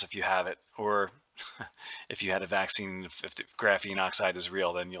everything else if you have it. Or if you had a vaccine, if the graphene oxide is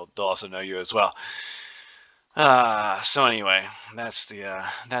real, then they'll also know you as well. So anyway, that's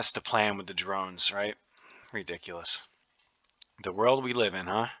the plan with the drones, right? Ridiculous. The world we live in,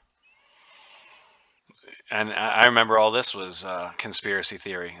 huh? And I remember all this was conspiracy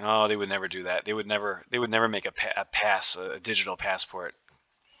theory. Oh, they would never do that. They would never make a digital passport.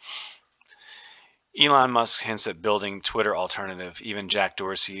 Elon Musk hints at building Twitter alternative. Even Jack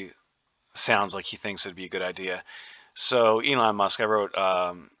Dorsey sounds like he thinks it'd be a good idea. So Elon Musk, I wrote,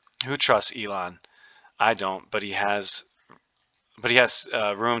 who trusts Elon? I don't, but he has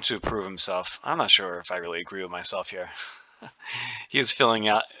room to prove himself. I'm not sure if I really agree with myself here. He is filling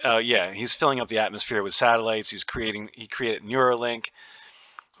out, he's filling up the atmosphere with satellites. He created Neuralink.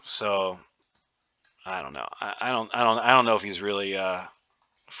 So I don't know. I don't know if he's really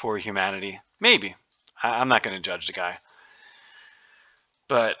for humanity. Maybe. I'm not going to judge the guy.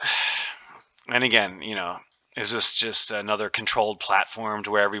 But, and again, is this just another controlled platform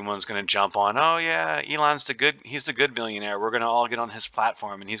to where everyone's going to jump on? Oh yeah, he's the good billionaire. We're going to all get on his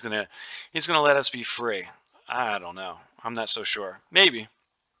platform, and he's going to let us be free. I don't know. I'm not so sure. Maybe.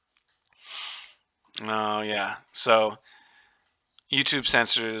 Oh yeah. So YouTube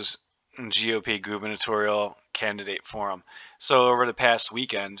censors GOP gubernatorial candidate forum. So over the past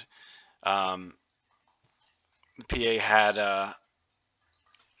weekend, PA had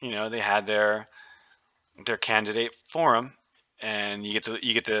they had their candidate forum, and you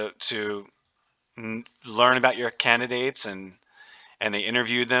get to learn about your candidates, and they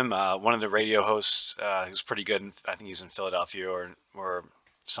interviewed them. One of the radio hosts, who's pretty good, I think he's in Philadelphia or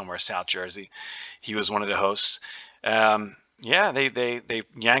somewhere South Jersey. He was one of the hosts. They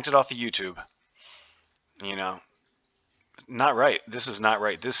yanked it off of YouTube. Not right. This is not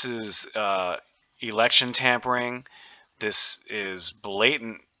right. This is election tampering. This is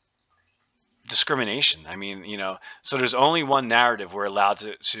blatant discrimination. I mean, so there's only one narrative we're allowed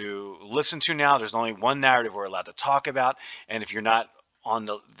to listen to now. There's only one narrative we're allowed to talk about. And if you're not on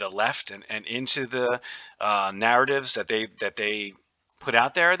the left and into the narratives that they put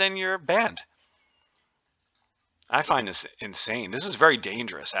out there, then you're banned. I find this insane. This is very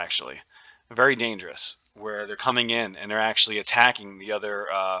dangerous, actually. Very dangerous, where they're coming in and they're actually attacking the other,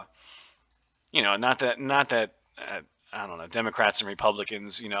 not that I don't know, Democrats and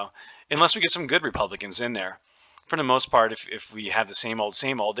Republicans, unless we get some good Republicans in there. For the most part, if we have the same old,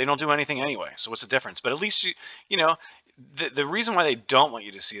 they don't do anything anyway. So what's the difference? But at least, the reason why they don't want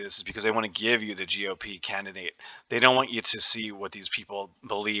you to see this is because they want to give you the GOP candidate. They don't want you to see what these people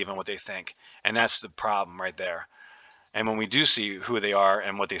believe and what they think. And that's the problem right there. And when we do see who they are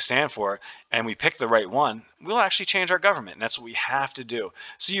and what they stand for, and we pick the right one, we'll actually change our government. And that's what we have to do.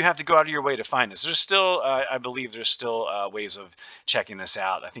 So you have to go out of your way to find this. There's still, I believe there's still ways of checking this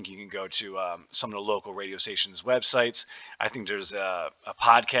out. I think you can go to some of the local radio stations' websites. I think there's a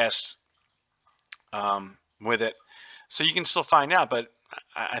podcast with it. So you can still find out. But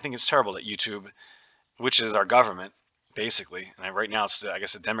I think it's terrible that YouTube, which is our government, basically, and right now it's, I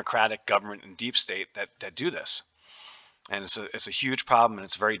guess, a democratic government and deep state that do this. And it's a huge problem, and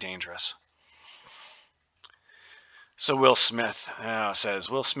it's very dangerous. So Will Smith says,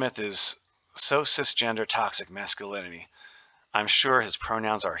 Will Smith is so cisgender toxic masculinity. I'm sure his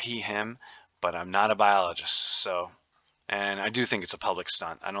pronouns are he, him, but I'm not a biologist. So, and I do think it's a public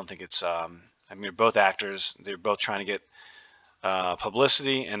stunt. I don't think it's, I mean, they're both actors. They're both trying to get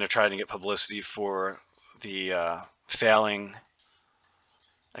publicity, and they're trying to get publicity for the failing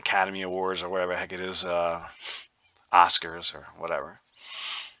Academy Awards or whatever the heck it is, Oscars or whatever.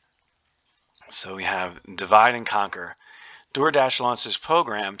 So we have Divide and Conquer. DoorDash launches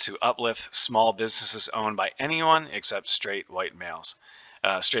program to uplift small businesses owned by anyone except straight white males,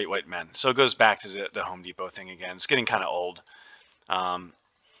 straight white men. So it goes back to the Home Depot thing again. It's getting kind of old. I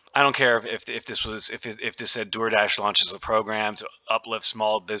don't care if this said DoorDash launches a program to uplift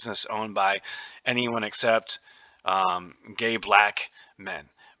small business owned by anyone except gay black men,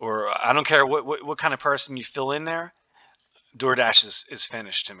 or I don't care what kind of person you fill in there. DoorDash is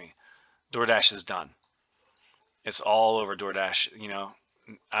finished to me. DoorDash is done. It's all over DoorDash. You know,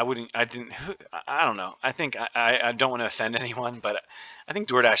 I don't know. I think I don't want to offend anyone, but I think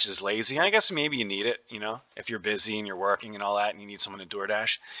DoorDash is lazy. I guess maybe you need it, you know, if you're busy and you're working and all that, and you need someone to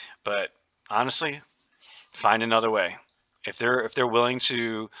DoorDash. But honestly, find another way. If they're willing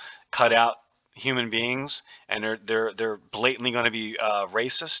to cut out human beings and they're blatantly going to be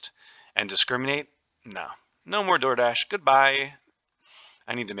racist and discriminate, no more DoorDash. Goodbye.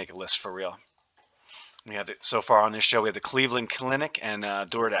 I need to make a list for real. We have so far on this show, we have the Cleveland Clinic and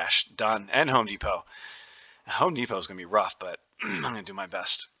DoorDash done, and Home Depot. Home Depot is going to be rough, but I'm going to do my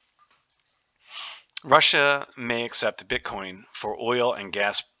best. Russia may accept Bitcoin for oil and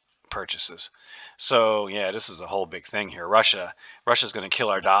gas purchases. So yeah, this is a whole big thing here. Russia's going to kill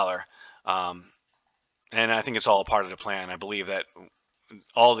our dollar, and I think it's all a part of the plan. I believe that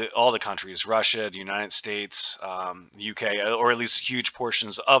all the countries, Russia, the United States, UK, or at least huge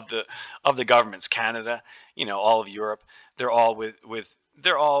portions of the governments, Canada, you know, all of Europe, they're all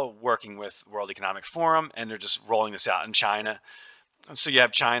they're all working with World Economic Forum, and they're just rolling this out in China. And so you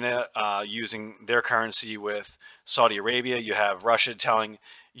have China using their currency with Saudi Arabia. You have Russia telling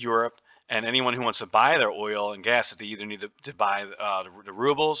Europe and anyone who wants to buy their oil and gas that they either need to buy the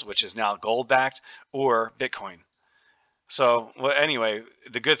rubles, which is now gold backed, or Bitcoin. So, well, anyway,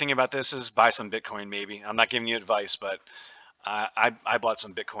 the good thing about this is buy some Bitcoin, maybe. I'm not giving you advice, but I bought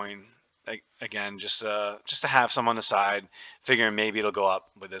some Bitcoin, again, just to have some on the side, figuring maybe it'll go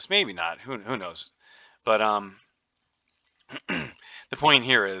up with this. Maybe not. Who knows? But the point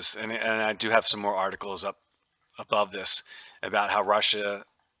here is, and I do have some more articles up above this about how Russia,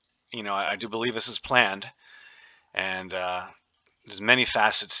 you know, I do believe this is planned, and there's many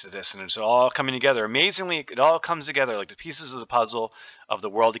facets to this, and it's all coming together. Amazingly, it all comes together like the pieces of the puzzle of the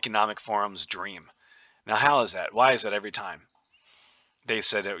World Economic Forum's dream. Now, how is that? Why is that every time? They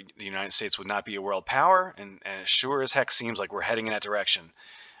said that the United States would not be a world power, and it sure as heck seems like we're heading in that direction.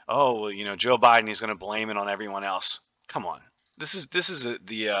 Oh, well, you know, Joe Biden, he's going to blame it on everyone else. Come on. This is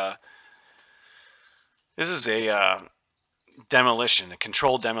a demolition, a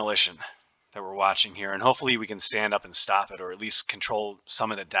controlled demolition that we're watching here, and hopefully we can stand up and stop it, or at least control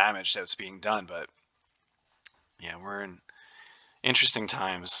some of the damage that's being done. But yeah, we're in interesting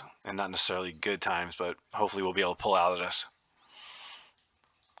times, and not necessarily good times, but hopefully we'll be able to pull out of this.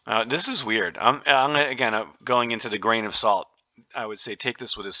 This is weird. I'm again going into the grain of salt. I would say take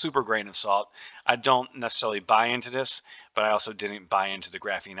this with a super grain of salt. I don't necessarily buy into this, but I also didn't buy into the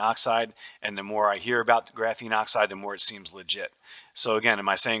graphene oxide. And the more I hear about the graphene oxide, the more it seems legit. So again, am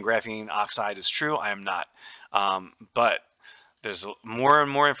I saying graphene oxide is true? I am not. But there's more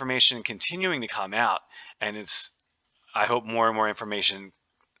and more information continuing to come out, and I hope more and more information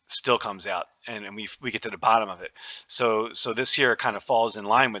still comes out, and we get to the bottom of it. So this here kind of falls in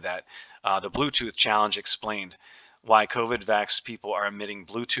line with that. The Bluetooth challenge explained why COVID vax people are emitting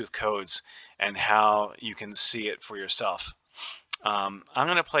Bluetooth codes and how you can see it for yourself. I'm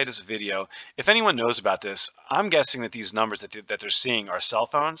going to play this video. If anyone knows about this, I'm guessing that these numbers that they're seeing are cell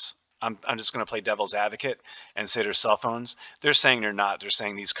phones. I'm just going to play devil's advocate and say they're cell phones. They're saying they're not. They're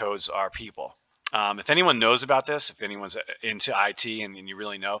saying these codes are people. If anyone knows about this, if anyone's into IT and you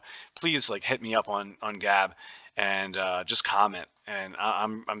really know, please hit me up on Gab and just comment. And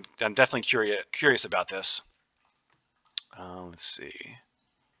I'm definitely curious about this. Let's see.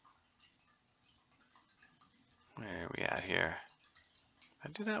 Where are we at here? Did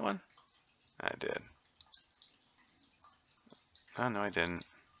I do that one? I did. Oh, no, I didn't.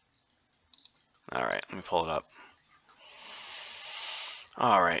 All right, let me pull it up.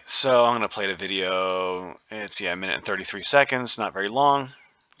 All right, so I'm going to play the video. It's, a minute and 33 seconds, not very long.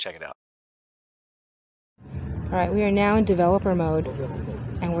 Check it out. All right, we are now in developer mode,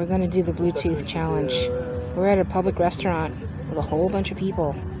 and we're going to do the Bluetooth challenge. We're at a public restaurant with a whole bunch of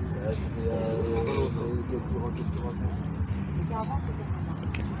people.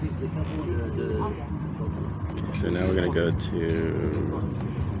 So now we're going to go to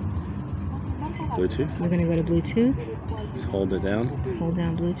Bluetooth. We're going to go to Bluetooth. Just hold it down. Hold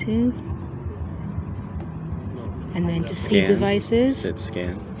down Bluetooth. And then just see devices. Hit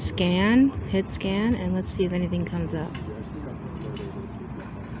scan. Scan. Hit scan. And let's see if anything comes up.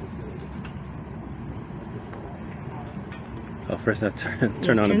 Oh, first I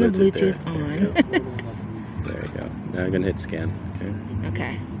turn on the Bluetooth. Bluetooth on. There you go. Now I'm going to hit scan.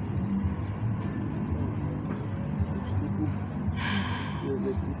 Okay.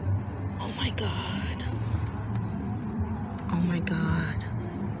 Oh my god. Oh my god.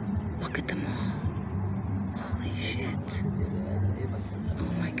 Look at them all. Holy shit.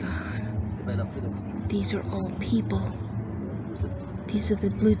 Oh my god. These are all people. These are the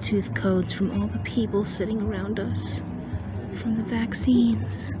Bluetooth codes from all the people sitting around us. From the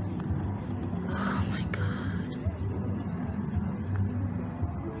vaccines. Oh my god.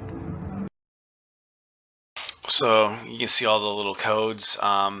 So you can see all the little codes.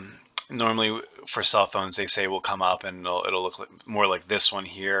 Normally for cell phones, they say will come up and it'll look more like this one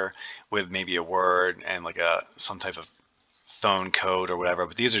here with maybe a word and like some type of phone code or whatever.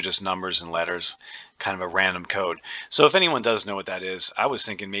 But these are just numbers and letters, kind of a random code. So if anyone does know what that is, I was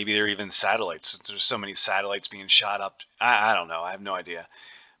thinking maybe they're even satellites. There's so many satellites being shot up. I don't know. I have no idea.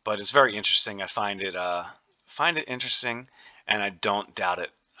 But it's very interesting. I find it interesting, and I don't doubt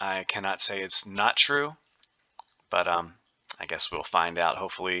it. I cannot say it's not true, but I guess we'll find out.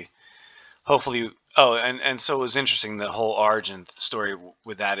 Hopefully. Oh, and so it was interesting. The whole origin story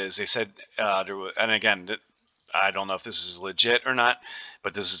with that is they said there was, and again, I don't know if this is legit or not,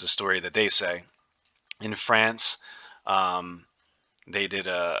 but this is the story that they say. In France, they did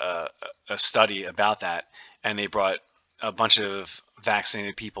a study about that, and they brought a bunch of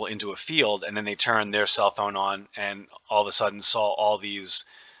vaccinated people into a field, and then they turned their cell phone on, and all of a sudden saw all these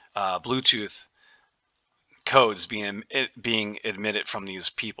Bluetooth codes being emitted from these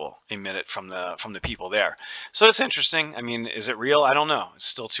people, from the people there. So it's interesting. I mean, is it real? I don't know. It's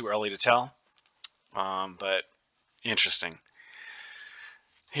still too early to tell, but interesting.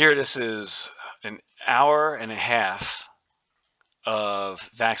 Here, this is an hour and a half of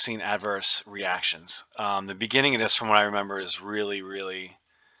vaccine adverse reactions. The beginning of this, from what I remember, is really, really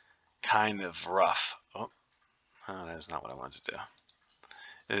kind of rough. Oh, that is not what I wanted to do.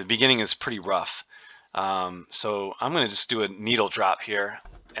 The beginning is pretty rough. So I'm going to just do a needle drop here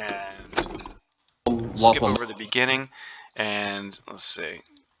and skip over the beginning. And let's see.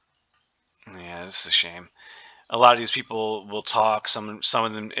 Yeah, this is a shame. A lot of these people will talk. Some of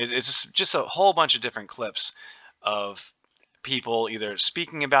them. It's just a whole bunch of different clips of people either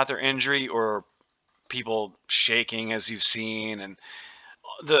speaking about their injury or people shaking, as you've seen, and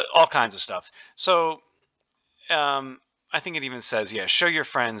all kinds of stuff. So I think it even says, yeah, show your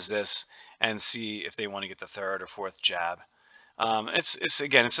friends this and see if they want to get the third or fourth jab. It's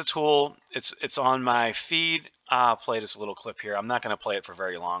again, it's a tool. It's on my feed. I'll play this little clip here. I'm not going to play it for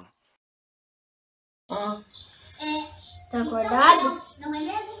very long. Tá acordado? Não é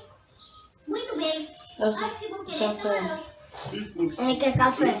mesmo? Muito bem. Café. Quer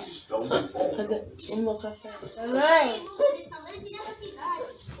café? Cadê o meu café? Mãe.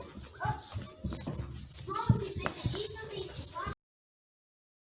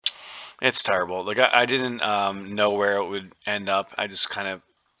 It's terrible. Like I didn't know where it would end up. I just kind of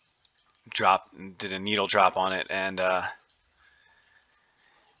did a needle drop on it, and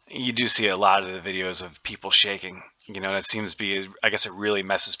you do see a lot of the videos of people shaking. You know, that seems to be, I guess it really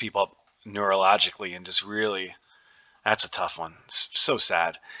messes people up neurologically, and just really, that's a tough one. It's so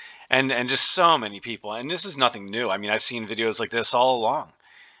sad. And just so many people, and this is nothing new. I mean, I've seen videos like this all along.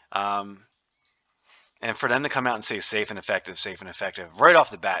 And for them to come out and say safe and effective, right off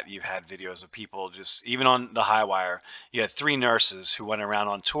the bat, you've had videos of people just, even on the high wire, you had 3 nurses who went around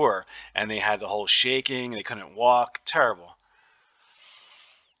on tour, and they had the whole shaking, they couldn't walk, terrible.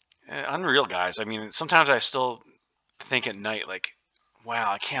 Unreal, guys. I mean, sometimes I still think at night, like,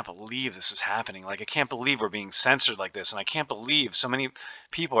 wow, I can't believe this is happening. Like, I can't believe we're being censored like this, and I can't believe so many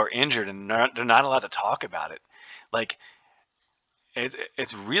people are injured and they're not allowed to talk about it. Like,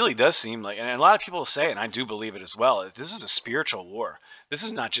 it really does seem like, and a lot of people say, and I do believe it as well, this is a spiritual war. This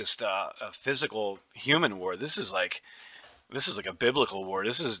is not just a physical human war. This is like a biblical war.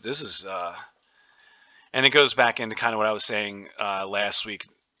 This is and it goes back into kind of what I was saying last week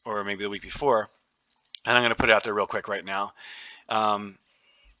or maybe the week before, and I'm going to put it out there real quick right now.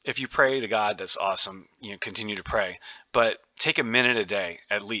 If you pray to God, that's awesome. Continue to pray, but take a minute a day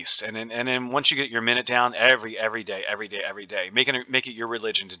at least, and then once you get your minute down, every day, make it your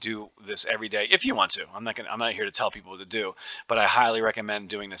religion to do this every day if you want to. I'm not here to tell people what to do, but I highly recommend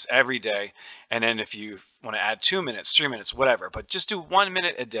doing this every day. And then if you want to add 2 minutes, 3 minutes, whatever, but just do 1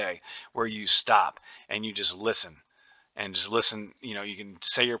 minute a day where you stop and you just listen. And just listen. You can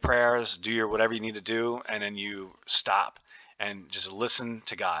say your prayers, do your whatever you need to do, and then you stop and just listen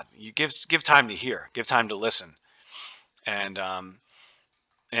to God. You give time to hear, give time to listen, and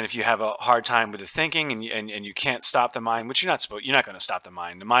if you have a hard time with the thinking and you can't stop the mind, which you're not going to stop the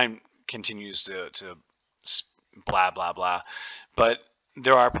mind. The mind continues to blah blah blah, but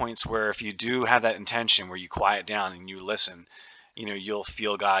there are points where if you do have that intention where you quiet down and you listen, you'll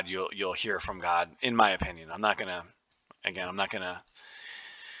feel God. You'll hear from God. In my opinion,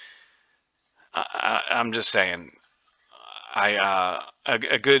 I'm just saying.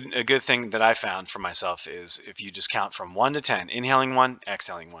 A good thing that I found for myself is if you just count from 1 to 10, inhaling 1,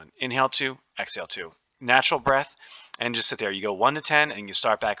 exhaling 1, inhale 2, exhale 2, natural breath, and just sit there. You go 1 to 10 and you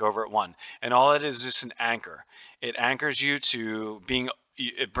start back over at 1. And all it is just an anchor. It anchors you to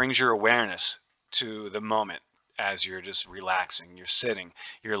it brings your awareness to the moment as you're just relaxing, you're sitting,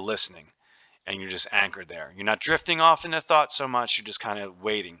 you're listening, and you're just anchored there. You're not drifting off into thought so much, you're just kind of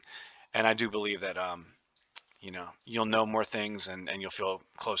waiting. And I do believe that, you'll know more things and you'll feel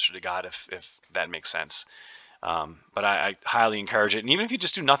closer to God if that makes sense. But I highly encourage it. And even if you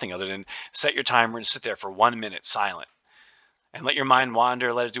just do nothing other than set your timer and sit there for 1 minute silent and let your mind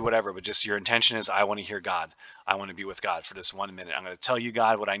wander, let it do whatever. But just your intention is, I want to hear God. I want to be with God for this 1 minute. I'm going to tell you,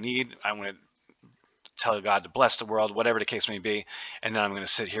 God, what I need. I want to tell God to bless the world, whatever the case may be. And then I'm going to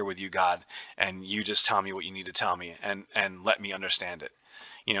sit here with you, God, and you just tell me what you need to tell me and let me understand it.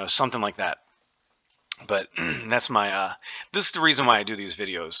 Something like that. But that's my this is the reason why I do these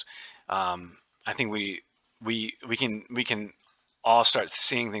videos. I think we can all start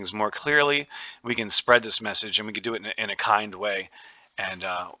seeing things more clearly. We can spread this message, and we can do it in a kind way. And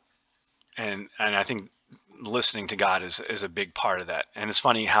I think listening to God is a big part of that. And it's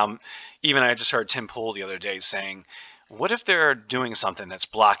funny how even I just heard Tim Pool the other day saying, what if they're doing something that's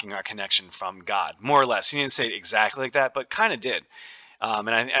blocking our connection from God? More or less. He didn't say it exactly like that, but kind of did. And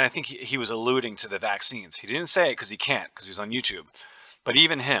I think he was alluding to the vaccines. He didn't say it because he can't, because he's on YouTube. But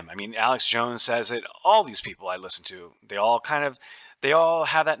even him, Alex Jones says it. All these people I listen to, they all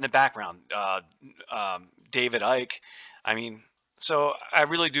have that in the background. David Icke. So I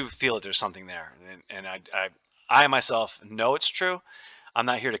really do feel that there's something there. And I myself know it's true. I'm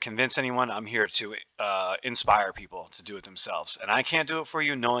not here to convince anyone. I'm here to inspire people to do it themselves. And I can't do it for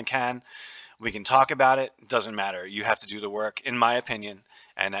you. No one can. We can talk about it. It doesn't matter. You have to do the work, in my opinion.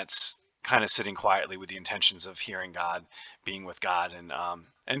 And that's kind of sitting quietly with the intentions of hearing God, being with God,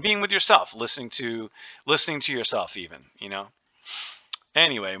 and being with yourself, listening to yourself even,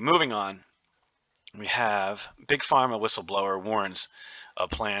 Anyway, moving on. We have Big Pharma whistleblower warns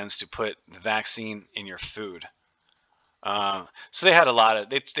of plans to put the vaccine in your food. So they had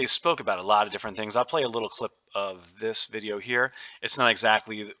they spoke about a lot of different things. I'll play a little clip of this video here. It's not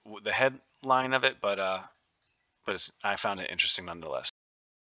exactly the headline of it, but I found it interesting nonetheless.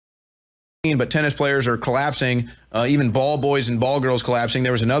 But tennis players are collapsing, even ball boys and ball girls collapsing.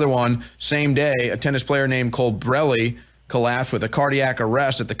 There was another one, same day, a tennis player named Colbrelli collapsed with a cardiac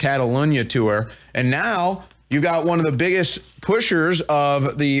arrest at the Catalunya Tour. And now you've got one of the biggest pushers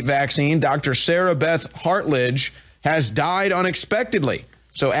of the vaccine, Dr. Sarah Beth Hartledge, has died unexpectedly.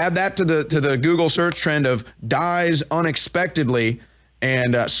 So add that to the Google search trend of dies unexpectedly.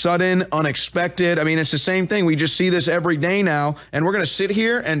 And sudden, unexpected. It's the same thing. We just see this every day now. And we're going to sit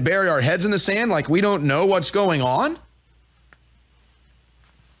here and bury our heads in the sand like we don't know what's going on?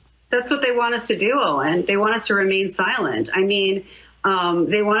 That's what they want us to do, Owen. They want us to remain silent. They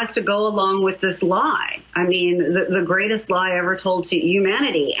want us to go along with this lie. The greatest lie ever told to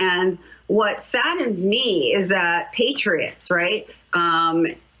humanity. And what saddens me is that patriots, right?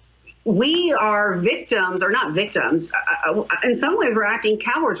 we are victims, or not victims. In some ways, we're acting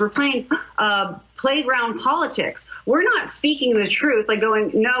cowards. We're playing playground politics. We're not speaking the truth, like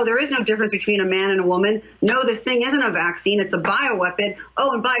going, no, there is no difference between a man and a woman. No, this thing isn't a vaccine. It's a bioweapon.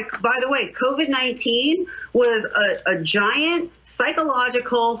 Oh, and by the way, COVID-19 was a giant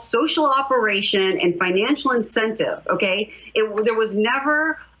psychological, social operation and financial incentive, okay? There was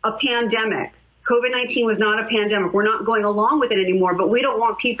never a pandemic. COVID-19 was not a pandemic. We're not going along with it anymore, but we don't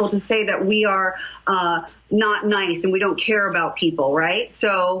want people to say that we are not nice and we don't care about people, right?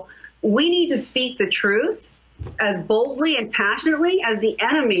 So we need to speak the truth as boldly and passionately as the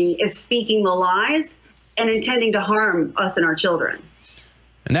enemy is speaking the lies and intending to harm us and our children.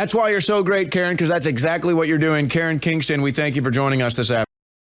 And that's why you're so great, Karen, because that's exactly what you're doing. Karen Kingston, we thank you for joining us this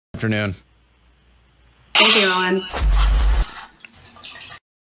afternoon. Thank you, Owen.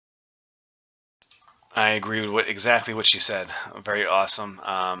 I agree with exactly what she said. Very awesome.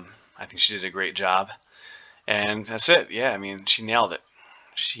 I think she did a great job. And that's it. Yeah, I mean, she nailed it.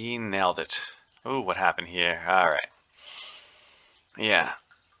 She nailed it. Oh, what happened here? All right. Yeah.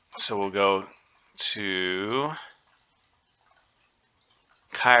 So we'll go to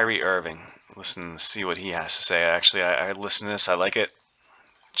Kyrie Irving. Listen, see what he has to say. Actually, I listened to this. I like it.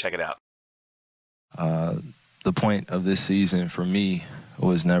 Check it out. The point of this season for me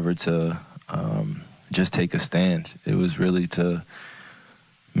was never to just take a stand. It was really to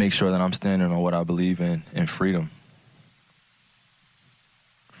make sure that I'm standing on what I believe in freedom.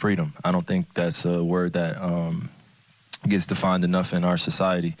 Freedom. I don't think that's a word that gets defined enough in our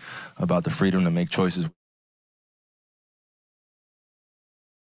society, about the freedom to make choices.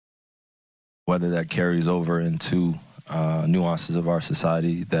 Whether that carries over into nuances of our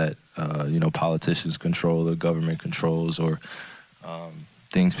society that, politicians control, the government controls, or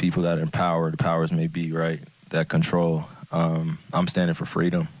things people that empower, the powers may be, right, that control. I'm standing for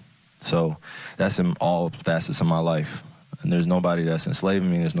freedom. So that's in all facets of my life. And there's nobody that's enslaving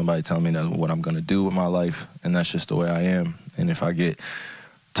me. There's nobody telling me what I'm going to do with my life. And that's just the way I am. And if I get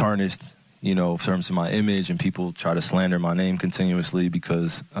tarnished, in terms of my image, and people try to slander my name continuously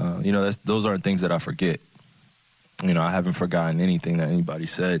because, those aren't things that I forget. I haven't forgotten anything that anybody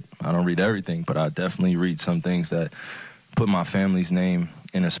said. I don't read everything, but I definitely read some things that put my family's name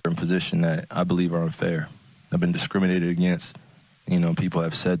in a certain position that I believe are unfair. I've been discriminated against. People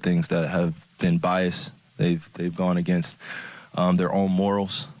have said things that have been biased. They've gone against their own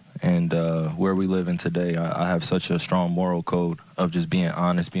morals. And where we live in today, I have such a strong moral code of just being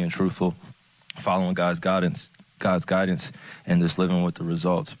honest, being truthful, following God's guidance, and just living with the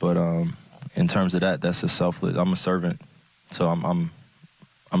results. But in terms of that's a selfless. I'm a servant, so I'm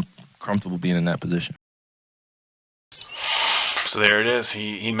comfortable being in that position. So there it is.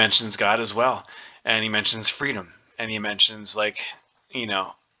 He mentions God as well, and he mentions freedom, and he mentions,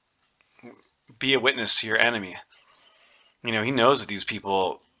 be a witness to your enemy. He knows that these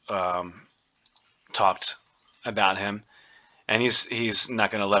people talked about him, and he's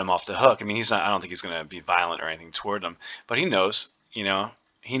not going to let him off the hook. I mean, I don't think he's going to be violent or anything toward them, but he knows. He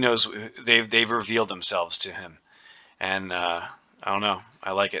knows they've revealed themselves to him, and I don't know.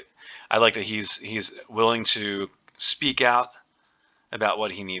 I like it. I like that he's willing to speak out about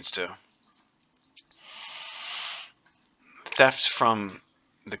what he needs to. Theft from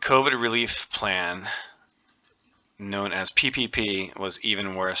the COVID relief plan, known as PPP, was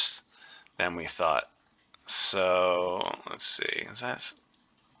even worse than we thought. So let's see. Is that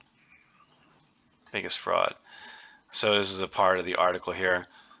biggest fraud? So this is a part of the article here.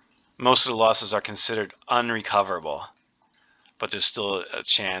 Most of the losses are considered unrecoverable, but there's still a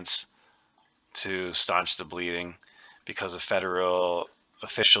chance to staunch the bleeding because the federal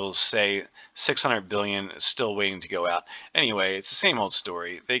officials say $600 billion is still waiting to go out. Anyway, it's the same old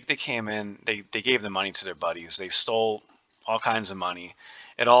story. They came in, they gave the money to their buddies. They stole all kinds of money.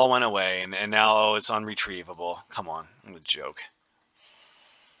 It all went away, and now it's unretrievable. Come on, what a joke.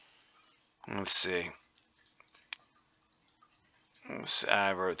 Let's see.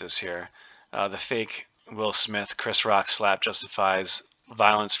 I wrote this here. The fake Will Smith, Chris Rock slap justifies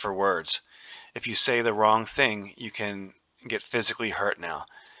violence for words. If you say the wrong thing, you can get physically hurt now.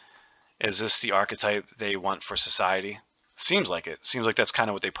 Is this the archetype they want for society? Seems like it. Seems like that's kind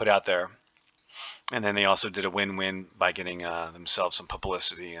of what they put out there. And then they also did a win-win by getting themselves some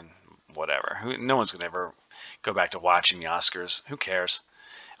publicity and whatever. No one's going to ever go back to watching the Oscars. Who cares?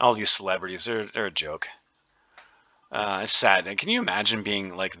 All these celebrities, they're a joke. It's sad. And can you imagine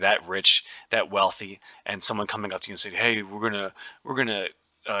being like that rich, that wealthy, and someone coming up to you and saying, "Hey, we're gonna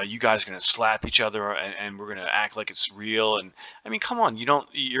you guys are going to slap each other and we're going to act like it's real. And I mean, come on,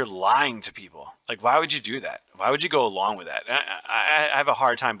 you're lying to people. Like, why would you do that? Why would you go along with that? I have a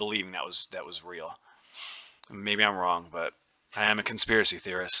hard time believing that was real. Maybe I'm wrong, but I am a conspiracy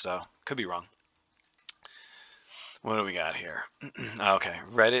theorist, so could be wrong. What do we got here? Okay,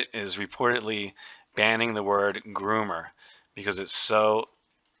 Reddit is reportedly banning the word groomer because it's so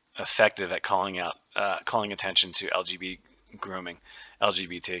effective at calling attention to LGBT grooming,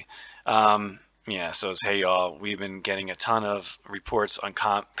 LGBT. Yeah, so it's, hey y'all, we've been getting a ton of reports on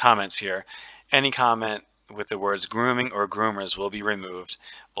comments here. Any comment with the words grooming or groomers will be removed,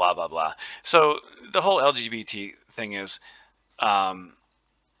 blah, blah, blah. So the whole LGBT thing is,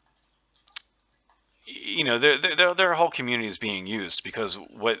 you know, their whole community is being used because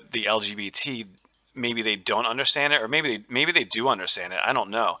what the LGBT, maybe they don't understand it, or maybe they do understand it. I don't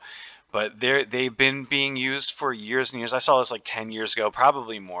know, but they've been being used for years and years. I saw this like 10 years ago,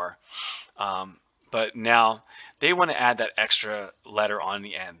 probably more. But now they want to add that extra letter on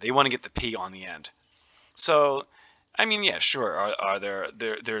the end. They want to get the P on the end. So, I mean, yeah, sure.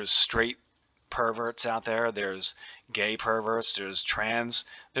 There's straight perverts out there. There's gay perverts. There's trans.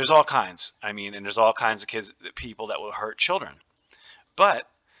 There's all kinds. I mean, and there's all kinds of people that will hurt children. But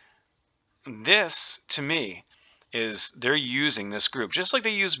this, to me, is they're using this group just like they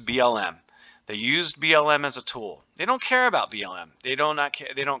use BLM. They used BLM as a tool. They don't care about BLM. They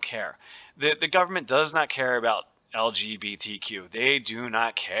don't care. The government does not care about LGBTQ. They do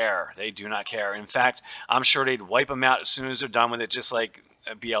not care. They do not care. In fact, I'm sure they'd wipe them out as soon as they're done with it, just like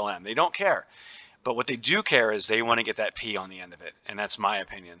BLM. They don't care. But what they do care is they want to get that P on the end of it, and that's my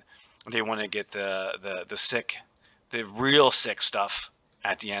opinion. They want to get the sick, the real sick stuff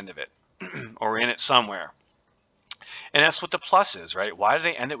at the end of it, or in it somewhere. And that's what the plus is, right? Why do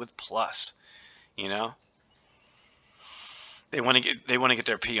they end it with plus? You know, they want to get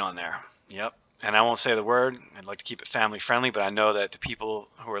their P on there. Yep. And I won't say the word. I'd like to keep it family friendly, but I know that the people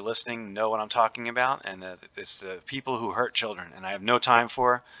who are listening know what I'm talking about, and it's the people who hurt children, and I have no time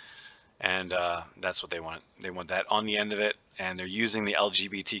for. And that's what they want. They want that on the end of it, and they're using the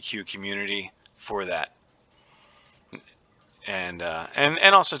LGBTQ community for that. And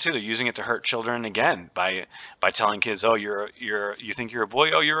also too, they're using it to hurt children again by telling kids, oh, you think you're a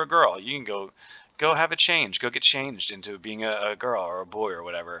boy, oh, you're a girl. You can go have a change, go get changed into being a girl or a boy or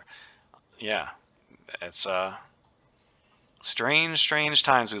whatever. Yeah, it's strange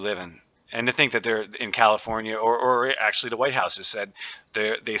times we live in. And to think that they're in California, or actually the White House has said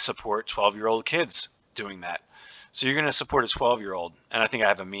they support 12-year-old kids doing that. So you're going to support a 12-year-old, and I think I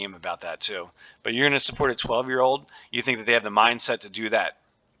have a meme about that too. But you're going to support a 12-year-old, you think that they have the mindset to do that,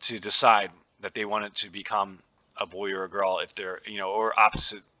 to decide that they want it to become a boy or a girl if they're, or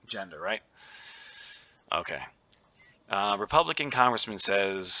opposite gender, right? Okay. Republican congressman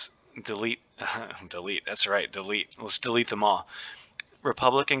says delete. That's right, delete. Let's delete them all.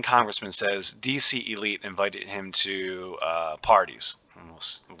 Republican congressman says DC elite invited him to parties. And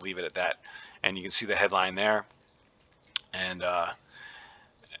we'll leave it at that. And you can see the headline there. And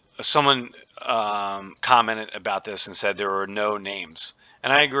someone commented about this and said there were no names.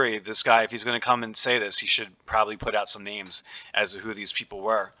 And I agree. This guy, if he's going to come and say this, he should probably put out some names as to who these people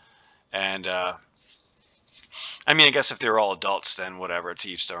were. And I mean, I guess if they were all adults, then whatever, to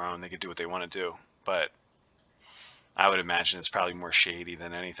each their own. They could do what they want to do. But I would imagine it's probably more shady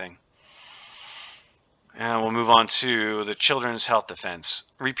than anything. And we'll move on to the Children's Health Defense.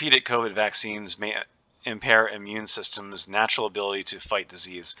 Repeated COVID vaccines may impair immune system's natural ability to fight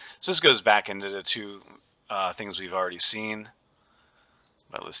disease. So this goes back into the two things we've already seen.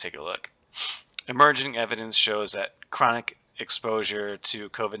 But let's take a look. Emerging evidence shows that chronic exposure to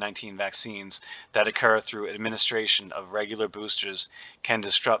COVID-19 vaccines that occur through administration of regular boosters can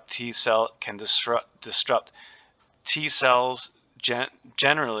disrupt T cells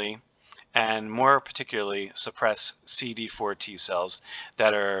generally, and more particularly suppress CD4 T cells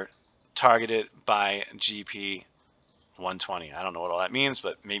that are targeted by GP120. I don't know what all that means,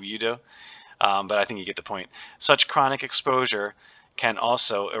 but maybe you do. But I think you get the point. Such chronic exposure can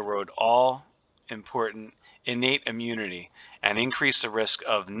also erode all important innate immunity and increase the risk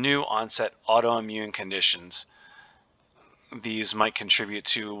of new onset autoimmune conditions. These might contribute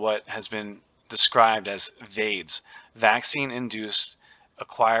to what has been described as VAIDS, vaccine-induced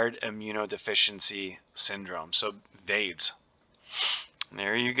acquired immunodeficiency syndrome. So VAIDS.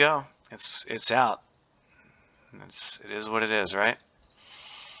 There you go. It's out. It is what it is, right?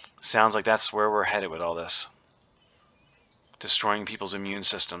 Sounds like that's where we're headed with all this. Destroying people's immune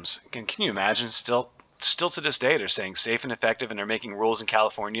systems. Can you imagine? Still to this day, they're saying safe and effective, and they're making rules in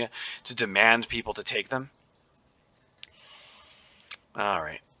California to demand people to take them. All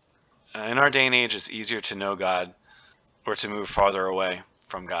right. In our day and age, it's easier to know God or to move farther away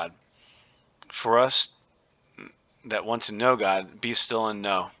from God. For us that want to know God, be still and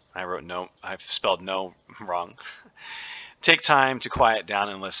know. I wrote no. I've spelled no wrong. Take time to quiet down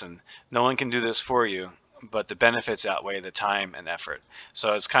and listen. No one can do this for you, but the benefits outweigh the time and effort.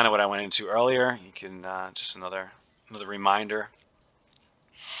 So it's kind of what I went into earlier. You can just another reminder.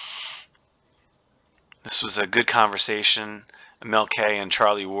 This was a good conversation. Mel K and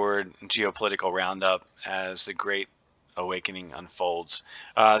Charlie Ward geopolitical roundup as the Great Awakening unfolds.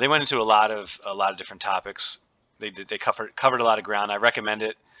 They went into a lot of different topics. They covered a lot of ground. I recommend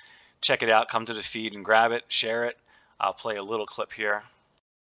it. Check it out. Come to the feed and grab it. Share it. I'll play a little clip here.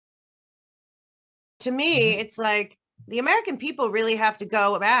 To me, it's like the American people really have to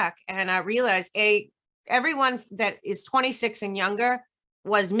go back and realize everyone that is 26 and younger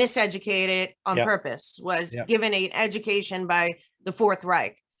was miseducated on purpose, was given an education by the Fourth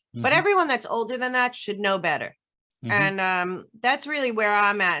Reich. But everyone that's older than that should know better. And that's really where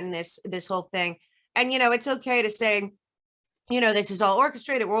I'm at in this whole thing. And, you know, it's okay to say, you know, this is all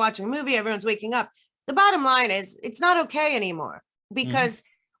orchestrated. We're watching a movie. Everyone's waking up. The bottom line is it's not okay anymore, because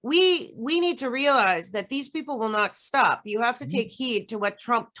we need to realize that these people will not stop. You have to take heed to what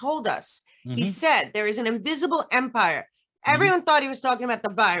Trump told us. He said there is an invisible empire. Everyone thought he was talking about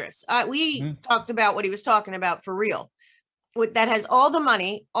the virus. We talked about what he was talking about for real. That has all the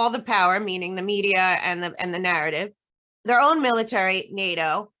money, all the power, meaning the media and the narrative, their own military,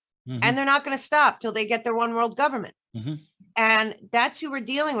 NATO, and they're not going to stop till they get their one world government. And that's who we're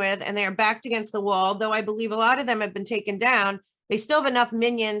dealing with. And they are backed against the wall, though I believe a lot of them have been taken down. They still have enough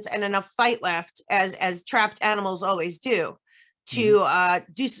minions and enough fight left, as trapped animals always do, to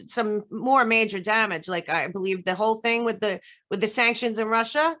do some more major damage. Like I believe the whole thing with the sanctions in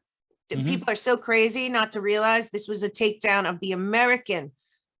Russia, people are so crazy not to realize this was a takedown of the American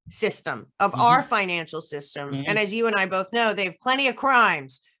system, of our financial system. And as you and I both know, they have plenty of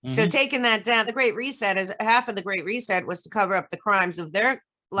crimes. So taking that down, the Great Reset, is half of the Great Reset was to cover up the crimes of their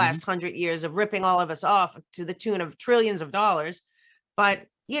last 100 years of ripping all of us off to the tune of trillions of dollars. But,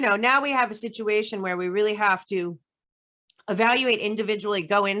 you know, now we have a situation where we really have to evaluate individually,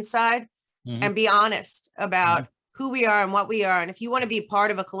 go inside and be honest about who we are and what we are. And if you want to be part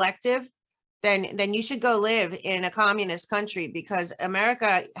of a collective, then you should go live in a communist country, because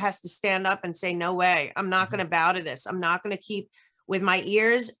America has to stand up and say, no way, I'm not going to bow to this. I'm not going to keep with my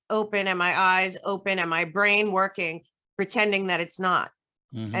ears open and my eyes open and my brain working, pretending that it's not.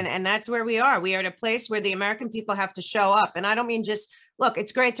 And that's where we are. We are at a place where the American people have to show up. And I don't mean just, look,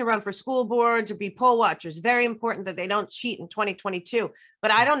 it's great to run for school boards or be poll watchers. Very important that they don't cheat in 2022.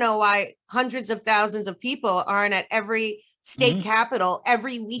 But I don't know why hundreds of thousands of people aren't at every state capitol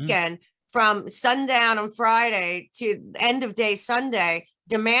every weekend from sundown on Friday to end of day Sunday,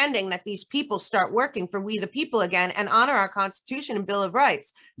 demanding that these people start working for we the people again and honor our Constitution and Bill of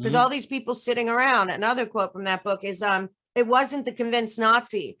Rights. Because all these people sitting around, another quote from that book is, it wasn't the convinced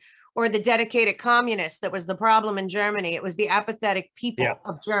Nazi or the dedicated communist that was the problem in Germany. It was the apathetic people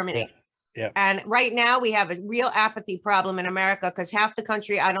of Germany. And right now we have a real apathy problem in America, because half the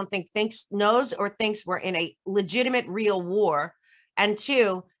country, I don't think knows or thinks we're in a legitimate real war. And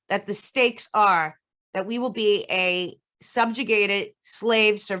two, that the stakes are that we will be a subjugated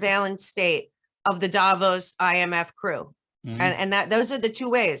slave surveillance state of the Davos IMF crew. And that those are the two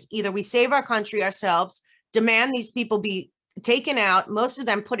ways. Either we save our country ourselves, demand these people be taken out, most of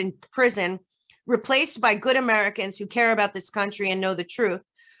them put in prison, replaced by good Americans who care about this country and know the truth,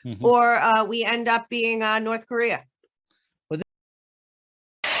 or we end up being North Korea.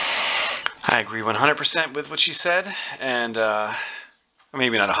 I agree 100% with what she said, and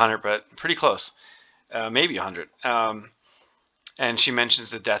maybe not 100, but pretty close, maybe 100. And she mentions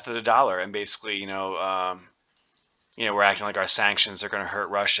the death of the dollar, and basically, we're acting like our sanctions are going to hurt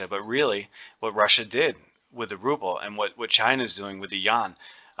Russia, but really, what Russia did with the ruble and what China's doing with the yuan,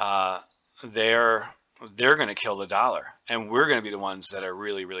 they're going to kill the dollar, and we're going to be the ones that are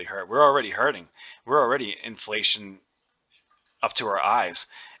really, really hurt. We're already hurting. We're already inflation up to our eyes,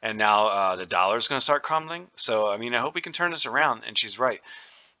 and now the dollar is going to start crumbling. So, I mean, I hope we can turn this around. And she's right.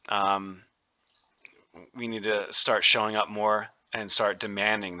 We need to start showing up more and start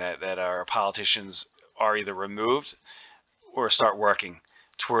demanding that our politicians are either removed or start working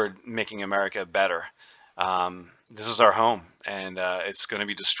toward making America better. This is our home, and it's going to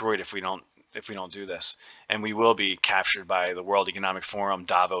be destroyed if we don't do this. And we will be captured by the World Economic Forum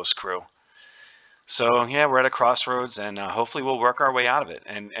Davos crew. So yeah, we're at a crossroads, and hopefully we'll work our way out of it.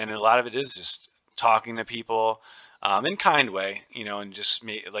 And a lot of it is just talking to people in a kind way, and just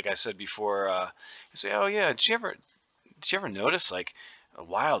like I said before, say, oh yeah, did did you ever notice like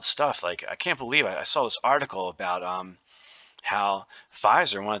wild stuff? Like I can't believe I saw this article about how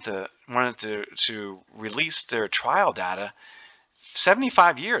Pfizer wanted to release their trial data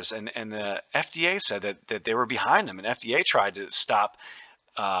 75 years, and the FDA said that they were behind them, and FDA tried to stop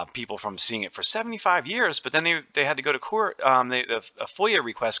people from seeing it for 75 years, but then they had to go to court. A FOIA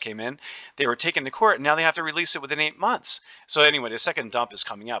request came in. They were taken to court, and now they have to release it within 8 months. So anyway, the second dump is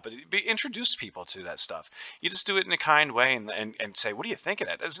coming up. But introduce people to that stuff. You just do it in a kind way and say, what do you think of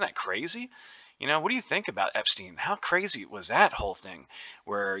that? Isn't that crazy? You know, what do you think about Epstein? How crazy was that whole thing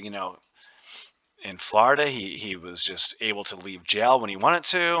where, you know, in Florida, he was just able to leave jail when he wanted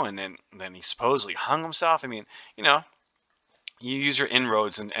to, and then he supposedly hung himself. I mean, you know, you use your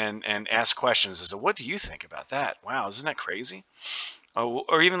inroads and ask questions as to what do you think about that? Wow, isn't that crazy?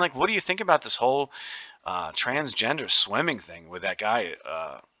 Or even like, what do you think about this whole transgender swimming thing with that guy,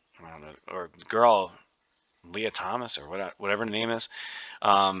 I don't know, or girl, Leah Thomas, or whatever the name is?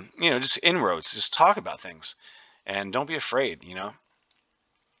 You know, just inroads, just talk about things, and don't be afraid, you know.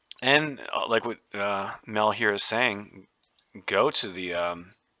 And like what Mel here is saying, go to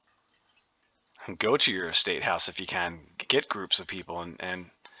your state house if you can, get groups of people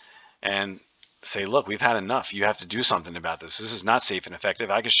and say, look, we've had enough. You have to do something about this. This is not safe and effective.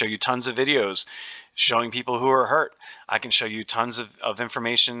 I can show you tons of videos showing people who are hurt. I can show you tons of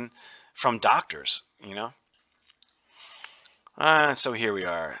information from doctors, you know. So here we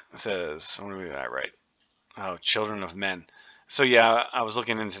are. It says, what are we at, right? Oh, children of men. So yeah, I was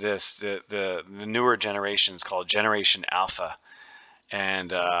looking into this. The newer generation is called Generation Alpha,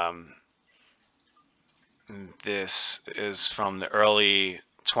 and this is from the early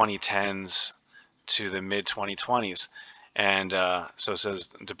 2010s to the mid 2020s. And so it says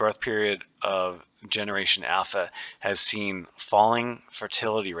the birth period of Generation Alpha has seen falling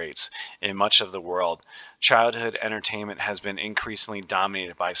fertility rates in much of the world. Childhood entertainment has been increasingly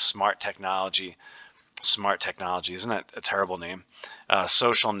dominated by smart technology. Smart technology, isn't that a terrible name?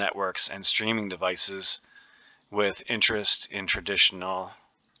 Social networks and streaming devices, with interest in traditional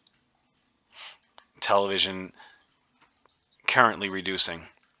television currently reducing.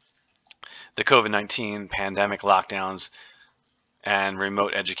 The COVID-19 pandemic lockdowns and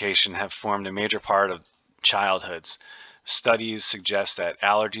remote education have formed a major part of childhoods. Studies suggest that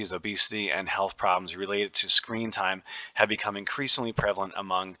allergies, obesity, and health problems related to screen time have become increasingly prevalent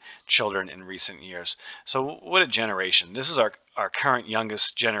among children in recent years. So what a generation. This is our current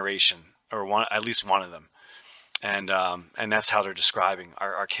youngest generation, or at least one of them. And that's how they're describing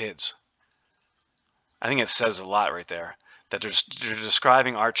our kids. I think it says a lot right there, that they're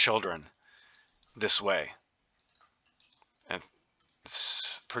describing our children this way. And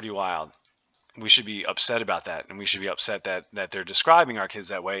it's pretty wild. We should be upset about that, and we should be upset that they're describing our kids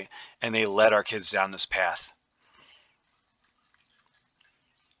that way, and they led our kids down this path.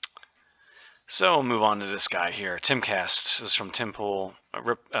 So we'll move on to this guy here, Timcast. This is from Tim Pool,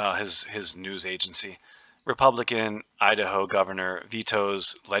 his news agency. Republican Idaho governor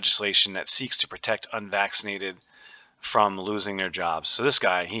vetoes legislation that seeks to protect unvaccinated from losing their jobs. So this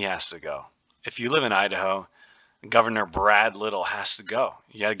guy, he has to go. If you live in Idaho, Governor Brad Little has to go.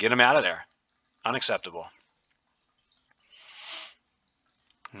 You got to get him out of there. Unacceptable.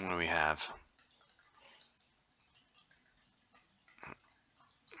 What do we have?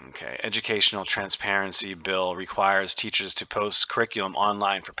 Okay, educational transparency bill requires teachers to post curriculum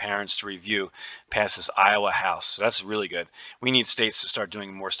online for parents to review. Passes Iowa House. So that's really good. We need states to start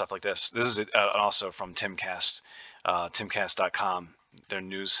doing more stuff like this. This is also from Timcast, timcast.com, their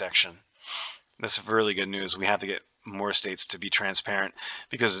news section. This is really good news. We have to get more states to be transparent,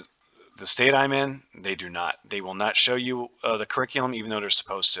 because the state I'm in, they do not. They will not show you the curriculum, even though they're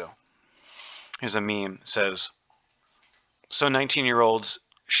supposed to. Here's a meme. It says, so 19-year-olds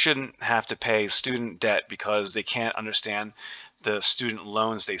shouldn't have to pay student debt because they can't understand the student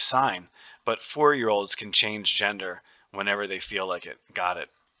loans they sign, but 4-year-olds can change gender whenever they feel like it. Got it.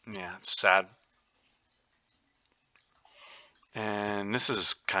 Yeah, it's sad. And this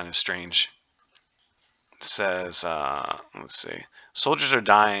is kind of strange. It says, let's see, soldiers are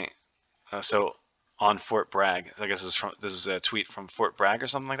dying. So on Fort Bragg, I guess this is a tweet from Fort Bragg or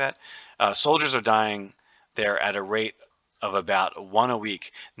something like that. Soldiers are dying there at a rate of about 1 a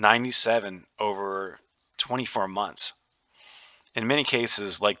week, 97 over 24 months. In many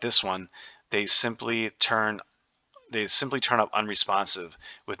cases, like this one, they simply turn up unresponsive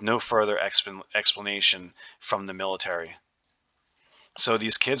with no further explanation from the military. So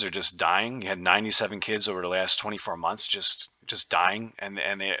these kids are just dying. You had 97 kids over the last 24 months just dying, and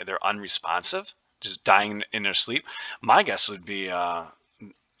they're unresponsive, just dying in their sleep. My guess would be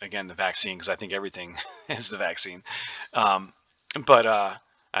again, the vaccine, because I think everything is the vaccine. But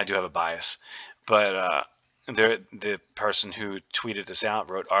I do have a bias. But the person who tweeted this out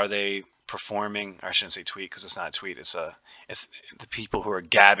wrote, "Are they performing?" I shouldn't say tweet because it's not a tweet. It's the people who are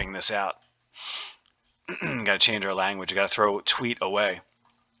gabbing this out. Got to change our language. You got to throw tweet away.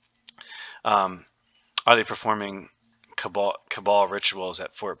 Are they performing cabal rituals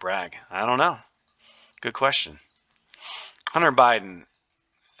at Fort Bragg? I don't know. Good question. Hunter Biden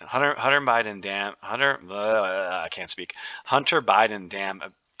dam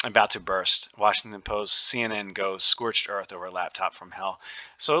about to burst. Washington Post, CNN goes scorched earth over laptop from hell.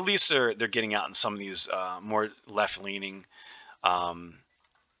 So at least they're getting out in some of these more left-leaning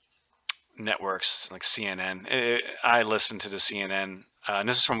networks like CNN. I listen to the CNN, and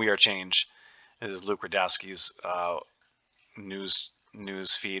this is from We Are Change. This is Luke Radowski's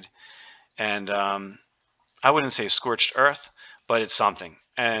news feed, and I wouldn't say scorched earth, but it's something.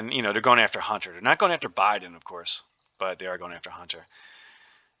 And you know, they're going after Hunter. They're not going after Biden, of course, but they are going after Hunter.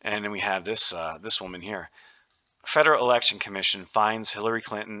 And then we have this woman here. Federal Election Commission fines Hillary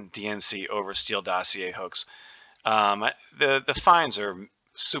Clinton DNC over Steele dossier hoax. The fines are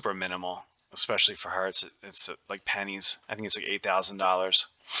super minimal, especially for her. It's like pennies. I think it's like $8,000.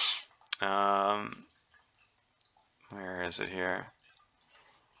 Where is it here?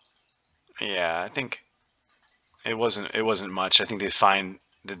 Yeah, I think it wasn't much. I think they fined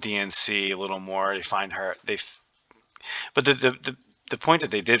the DNC a little more. They fined her. But the point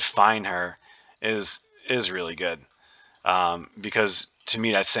that they did fine her is really good, because to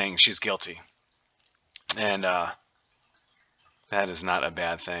me that's saying she's guilty, and that is not a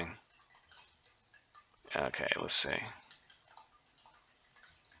bad thing. Okay, let's see.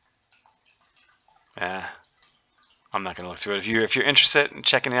 I'm not gonna look through it. If you're interested in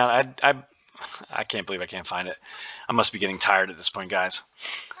checking it out, I can't believe I can't find it. I must be getting tired at this point, guys.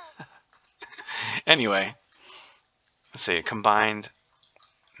 Anyway, let's see. Combined.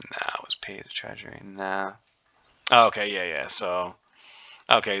 No, it was paid to Treasury. No. Oh, okay, yeah. So,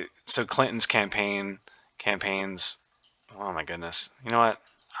 okay, so Clinton's campaigns. Oh my goodness. You know what?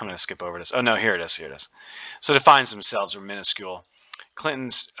 I'm gonna skip over this. Oh no, here it is. So the fines themselves are minuscule.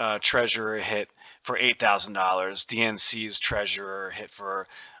 Clinton's treasurer hit for $8,000. DNC's treasurer hit for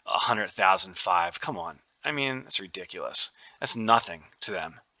 $100,005. Come on. I mean, that's ridiculous. That's nothing to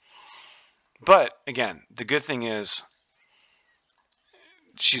them. But again, the good thing is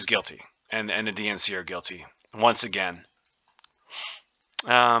she's guilty, and the DNC are guilty once again.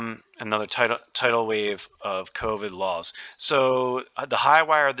 Another tidal wave of COVID laws. So the High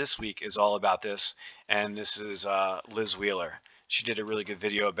Wire this week is all about this, and this is Liz Wheeler. She did a really good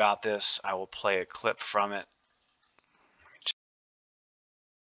video about this. I will play a clip from it.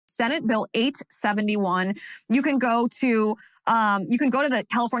 Senate Bill 871. You can go to the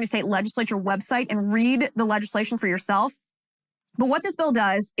California State Legislature website and read the legislation for yourself. But what this bill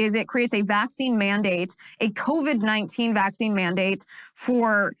does is it creates a vaccine mandate, a COVID-19 vaccine mandate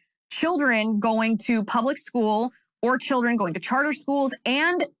for children going to public school or children going to charter schools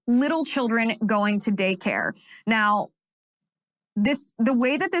and little children going to daycare. Now, the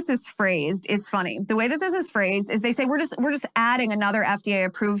way that this is phrased is funny. The way that this is phrased is they say we're just adding another FDA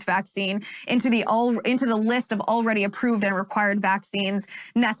approved vaccine into the list of already approved and required vaccines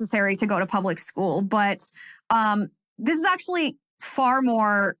necessary to go to public school. But this is actually far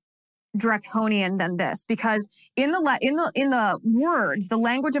more draconian than this, because in the words, the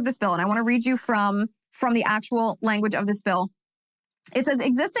language of this bill, and I want to read you from the actual language of this bill. It says,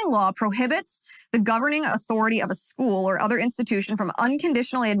 existing law prohibits the governing authority of a school or other institution from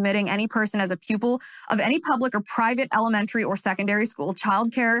unconditionally admitting any person as a pupil of any public or private elementary or secondary school,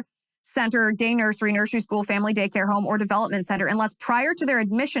 child care center, day nursery, nursery school, family daycare home, or development center, unless prior to their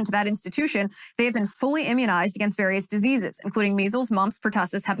admission to that institution, they have been fully immunized against various diseases, including measles, mumps,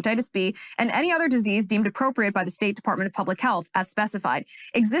 pertussis, hepatitis B, and any other disease deemed appropriate by the State Department of Public Health, as specified.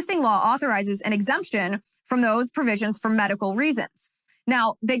 Existing law authorizes an exemption from those provisions for medical reasons.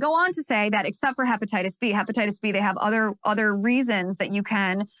 Now, they go on to say that except for hepatitis B, they have other reasons that you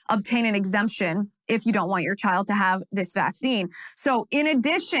can obtain an exemption if you don't want your child to have this vaccine. So in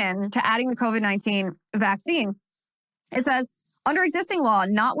addition to adding the COVID-19 vaccine, it says, under existing law,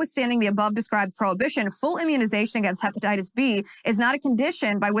 notwithstanding the above described prohibition, full immunization against hepatitis B is not a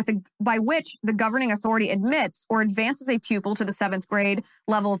condition by which the governing authority admits or advances a pupil to the 7th grade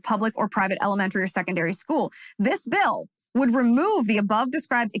level of public or private elementary or secondary school. This bill would remove the above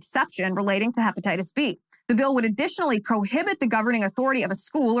described exception relating to hepatitis B. The bill would additionally prohibit the governing authority of a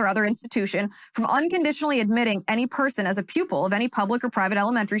school or other institution from unconditionally admitting any person as a pupil of any public or private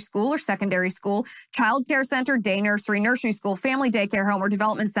elementary school or secondary school, child care center, day nursery, nursery school, family daycare home, or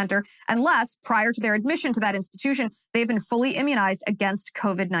development center, unless prior to their admission to that institution, they've been fully immunized against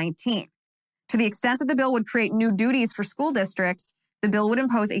COVID-19. To the extent that the bill would create new duties for school districts, the bill would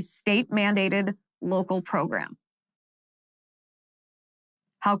impose a state-mandated local program.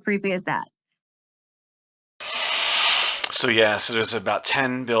 How creepy is that? So yeah, so there's about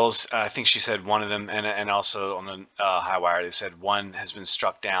 10 bills. I think she said one of them, and also on the high wire they said one has been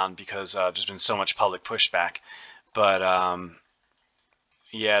struck down because there's been so much public pushback. But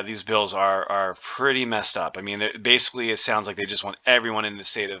yeah, these bills are pretty messed up. I mean, basically it sounds like they just want everyone in the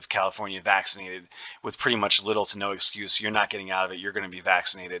state of California vaccinated with pretty much little to no excuse. You're not getting out of it. You're going to be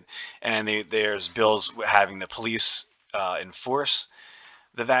vaccinated. And there's bills having the police enforce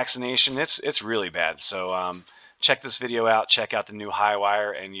the vaccination. It's really bad. So check this video out. Check out the new high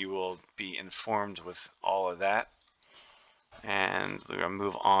wire, and you will be informed with all of that. And we're gonna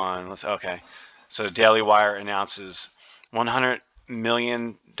move on. Okay. So Daily Wire announces $100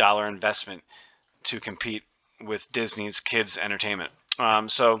 million investment to compete with Disney's kids entertainment.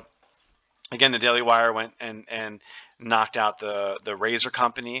 So again, the Daily Wire went and knocked out the razor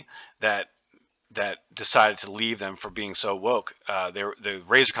company that decided to leave them for being so woke. The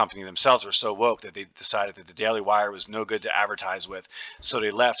razor company themselves were so woke that they decided that the Daily Wire was no good to advertise with, so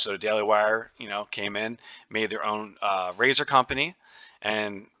they left. So the Daily Wire, came in, made their own razor company,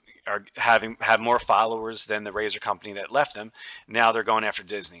 and are have more followers than the razor company that left them. Now they're going after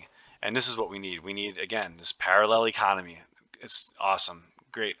Disney, and this is what we need. We need, again, this parallel economy. It's awesome,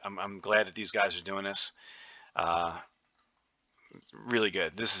 great. I'm glad that these guys are doing this. Really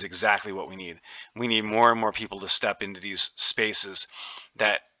good. This is exactly what we need. We need more and more people to step into these spaces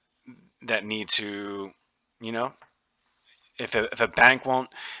that need to, if a bank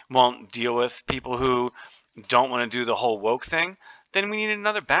won't deal with people who don't want to do the whole woke thing, then we need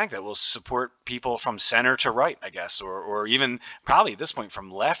another bank that will support people from center to right, I guess, or even probably at this point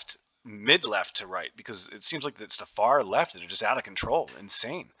from left, mid-left to right, because it seems like it's the far left that are just out of control,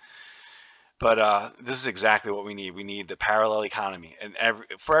 insane. But this is exactly what we need. We need the parallel economy, and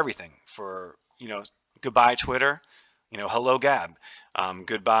for everything. For goodbye Twitter, hello Gab,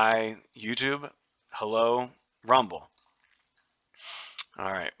 goodbye YouTube, hello Rumble.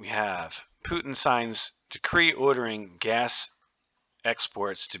 All right, we have Putin signs decree ordering gas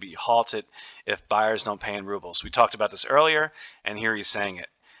exports to be halted if buyers don't pay in rubles. We talked about this earlier, and here he's saying it,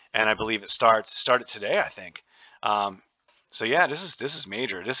 and I believe it started today, I think. So yeah, this is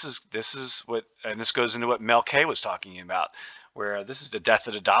major. This is what, and this goes into what Mel K was talking about, where this is the death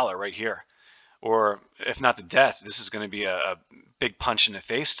of the dollar right here, or if not the death, this is going to be a big punch in the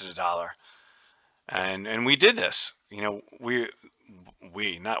face to the dollar. And we did this, not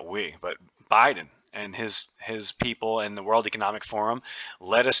we, but Biden and his people and the World Economic Forum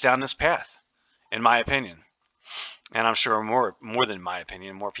led us down this path, in my opinion. And I'm sure more than my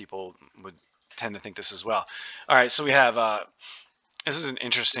opinion, more people would tend to think this as well. All right, so we have this is an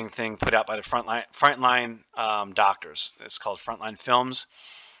interesting thing put out by the frontline doctors. It's called Frontline Films.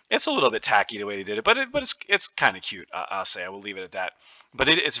 It's a little bit tacky the way they did it, but it's kind of cute. I'll say, I will leave it at that. But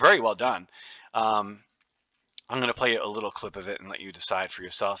it's very well done. I'm going to play a little clip of it and let you decide for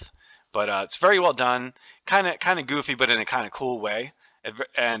yourself. But it's very well done, kind of goofy, but in a kind of cool way,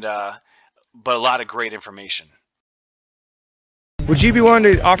 and but a lot of great information. Would you be willing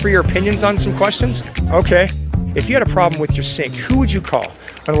to offer your opinions on some questions? Okay. If you had a problem with your sink, who would you call?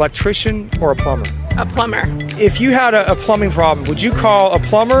 An electrician or a plumber? A plumber. If you had a plumbing problem, would you call a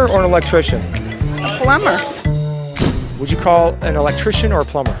plumber or an electrician? A plumber. Would you call an electrician or a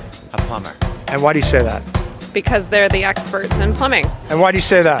plumber? A plumber. And why do you say that? Because they're the experts in plumbing. And why do you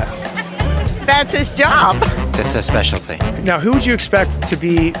say that? That's his job. That's a specialty. Now, who would you expect to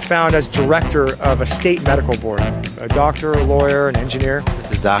be found as director of a state medical board? A doctor, a lawyer, an engineer?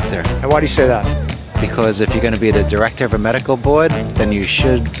 It's a doctor. And why do you say that? Because if you're going to be the director of a medical board, then you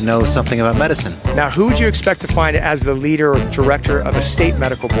should know something about medicine. Now, who would you expect to find as the leader or the director of a state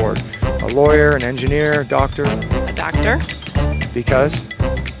medical board? A lawyer, an engineer, doctor? A doctor. Because?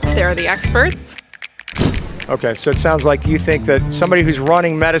 They're the experts. Okay, so it sounds like you think that somebody who's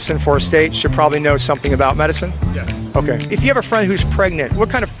running medicine for a state should probably know something about medicine? Yes. Okay. If you have a friend who's pregnant, what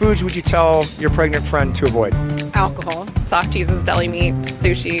kind of foods would you tell your pregnant friend to avoid? Alcohol, soft cheeses, deli meat,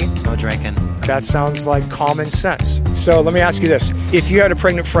 sushi. No drinking. That sounds like common sense. So let me ask you this. If you had a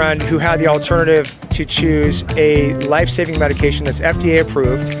pregnant friend who had the alternative to choose a life-saving medication that's FDA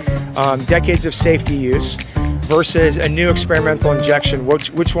approved, decades of safety use, versus a new experimental injection,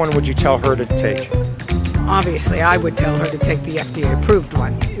 which one would you tell her to take? Obviously, I would tell her to take the FDA-approved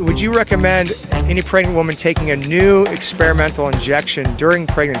one. Would you recommend any pregnant woman taking a new experimental injection during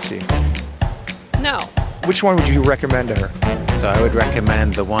pregnancy? No. Which one would you recommend to her? So I would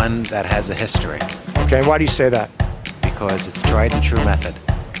recommend the one that has a history. Okay, and why do you say that? Because it's tried and true method.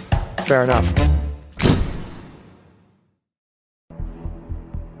 Fair enough.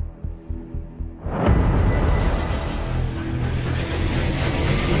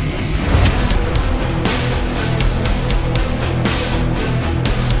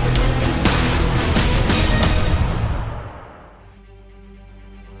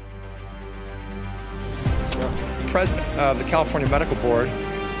 President of the California Medical Board,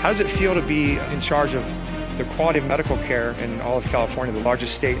 how does it feel to be in charge of the quality of medical care in all of California, the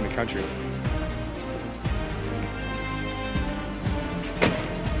largest state in the country?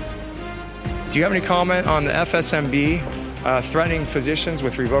 Do you have any comment on the FSMB threatening physicians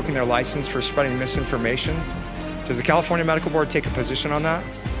with revoking their license for spreading misinformation? Does the California Medical Board take a position on that?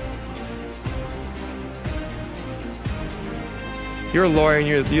 You're a lawyer and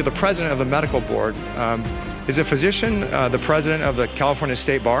you're the president of the medical board. Is a physician the president of the California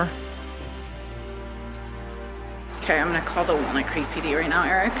State Bar? Okay, I'm gonna call the Walnut Creek PD right now,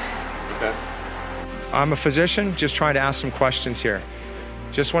 Eric. Okay. I'm a physician, just trying to ask some questions here.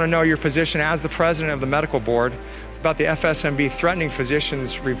 Just want to know your position as the president of the medical board about the FSMB threatening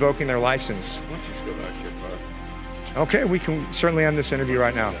physicians revoking their license. Why don't you just go back here, bud? Okay, we can certainly end this interview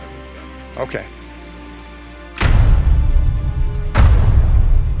right now. Okay.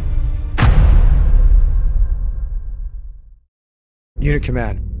 Unit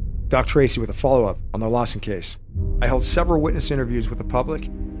Command, Doc Tracy with a follow-up on the Lawson case. I held several witness interviews with the public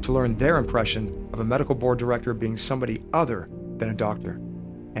to learn their impression of a medical board director being somebody other than a doctor,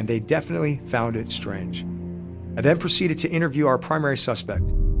 and they definitely found it strange. I then proceeded to interview our primary suspect,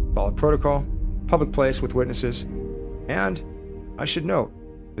 followed protocol, public place with witnesses, and I should note,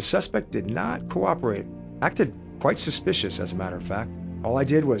 the suspect did not cooperate, acted quite suspicious as a matter of fact. All I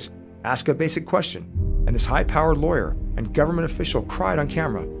did was ask a basic question, and this high-powered lawyer and government official cried on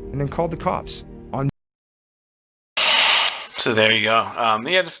camera and then called the cops on. So there you go.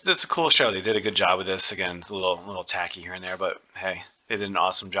 Yeah, that's a cool show. They did a good job with this. Again, it's a little tacky here and there, but hey, they did an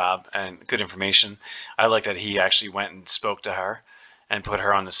awesome job and good information. I like that he actually went and spoke to her and put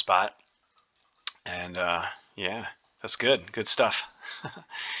her on the spot. And yeah, that's good. Good stuff.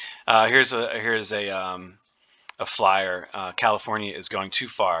 Here's a flyer. California is going too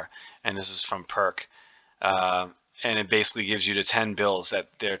far, and this is from Perk. And it basically gives you the 10 bills that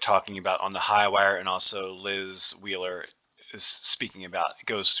they're talking about on the high wire, and also Liz Wheeler is speaking about. It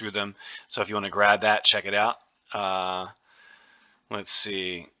goes through them. So if you want to grab that, check it out. Let's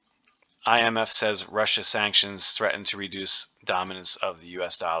see. IMF says Russia sanctions threaten to reduce dominance of the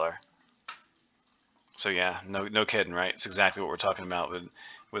U.S. dollar. So yeah, no kidding, right? It's exactly what we're talking about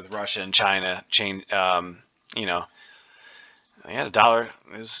with Russia and China. You know, yeah, the dollar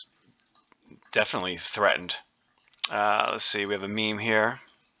is definitely threatened. Let's see, we have a meme here.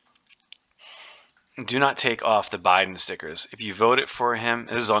 Do not take off the Biden stickers. If you voted for him,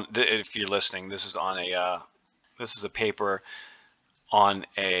 this is on. If you're listening, this is on a. This is a paper on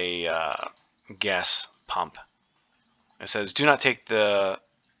a gas pump. It says, "Do not take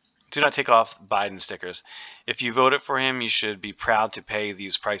off Biden stickers. If you voted for him, you should be proud to pay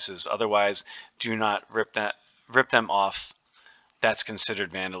these prices. Otherwise, do not rip them off. That's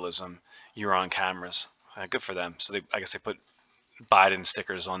considered vandalism. You're on cameras." Good for them. So I guess they put Biden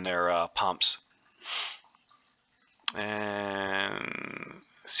stickers on their pumps. And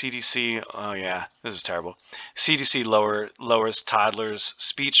CDC, oh yeah, this is terrible. CDC lowers toddlers'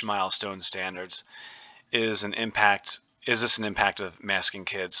 speech milestone standards. Is this an impact of masking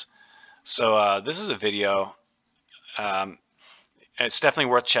kids? So this is a video. It's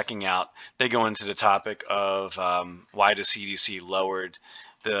definitely worth checking out. They go into the topic of why the CDC lowered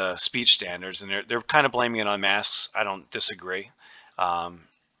the speech standards, and they're kind of blaming it on masks. I don't disagree.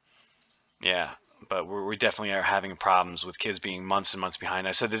 Yeah, but we definitely are having problems with kids being months and months behind.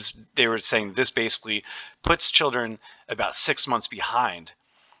 I said this. They were saying this basically puts children about 6 months behind,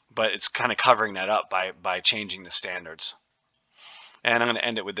 but it's kind of covering that up by changing the standards. And I'm going to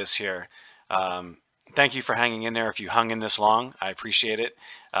end it with this here. Thank you for hanging in there. If you hung in this long, I appreciate it.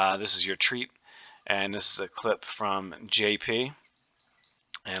 This is your treat, and this is a clip from JP.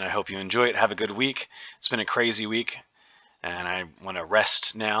 And I hope you enjoy it. Have a good week. It's been a crazy week, and I want to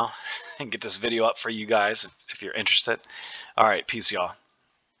rest now and get this video up for you guys if you're interested. All right, peace, y'all.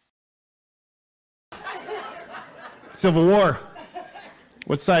 Civil War.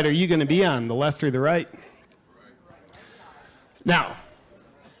 What side are you going to be on, the left or the right? Now,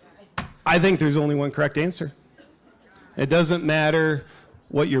 I think there's only one correct answer. It doesn't matter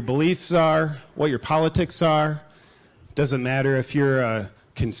what your beliefs are, what your politics are. It doesn't matter if you're a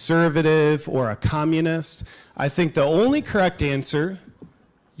conservative or a communist. I think the only correct answer,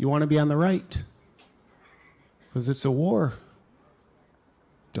 you want to be on the right. Because it's a war.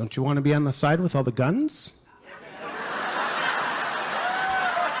 Don't you want to be on the side with all the guns?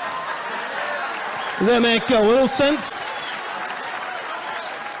 Does that make a little sense?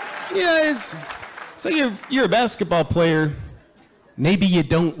 Yeah, it's like you're a basketball player. Maybe you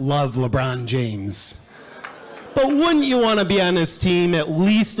don't love LeBron James. But wouldn't you want to be on his team at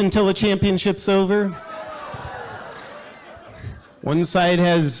least until the championship's over? One side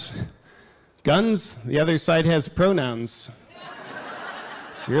has guns, the other side has pronouns.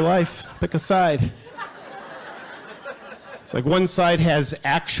 It's your life. Pick a side. It's like one side has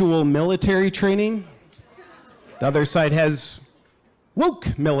actual military training. The other side has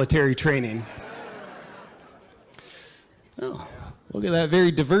woke military training. Oh, look at that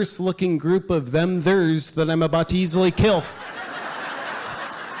very diverse-looking group of them, theirs that I'm about to easily kill.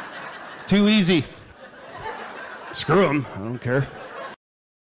 Too easy. Screw them. I don't care.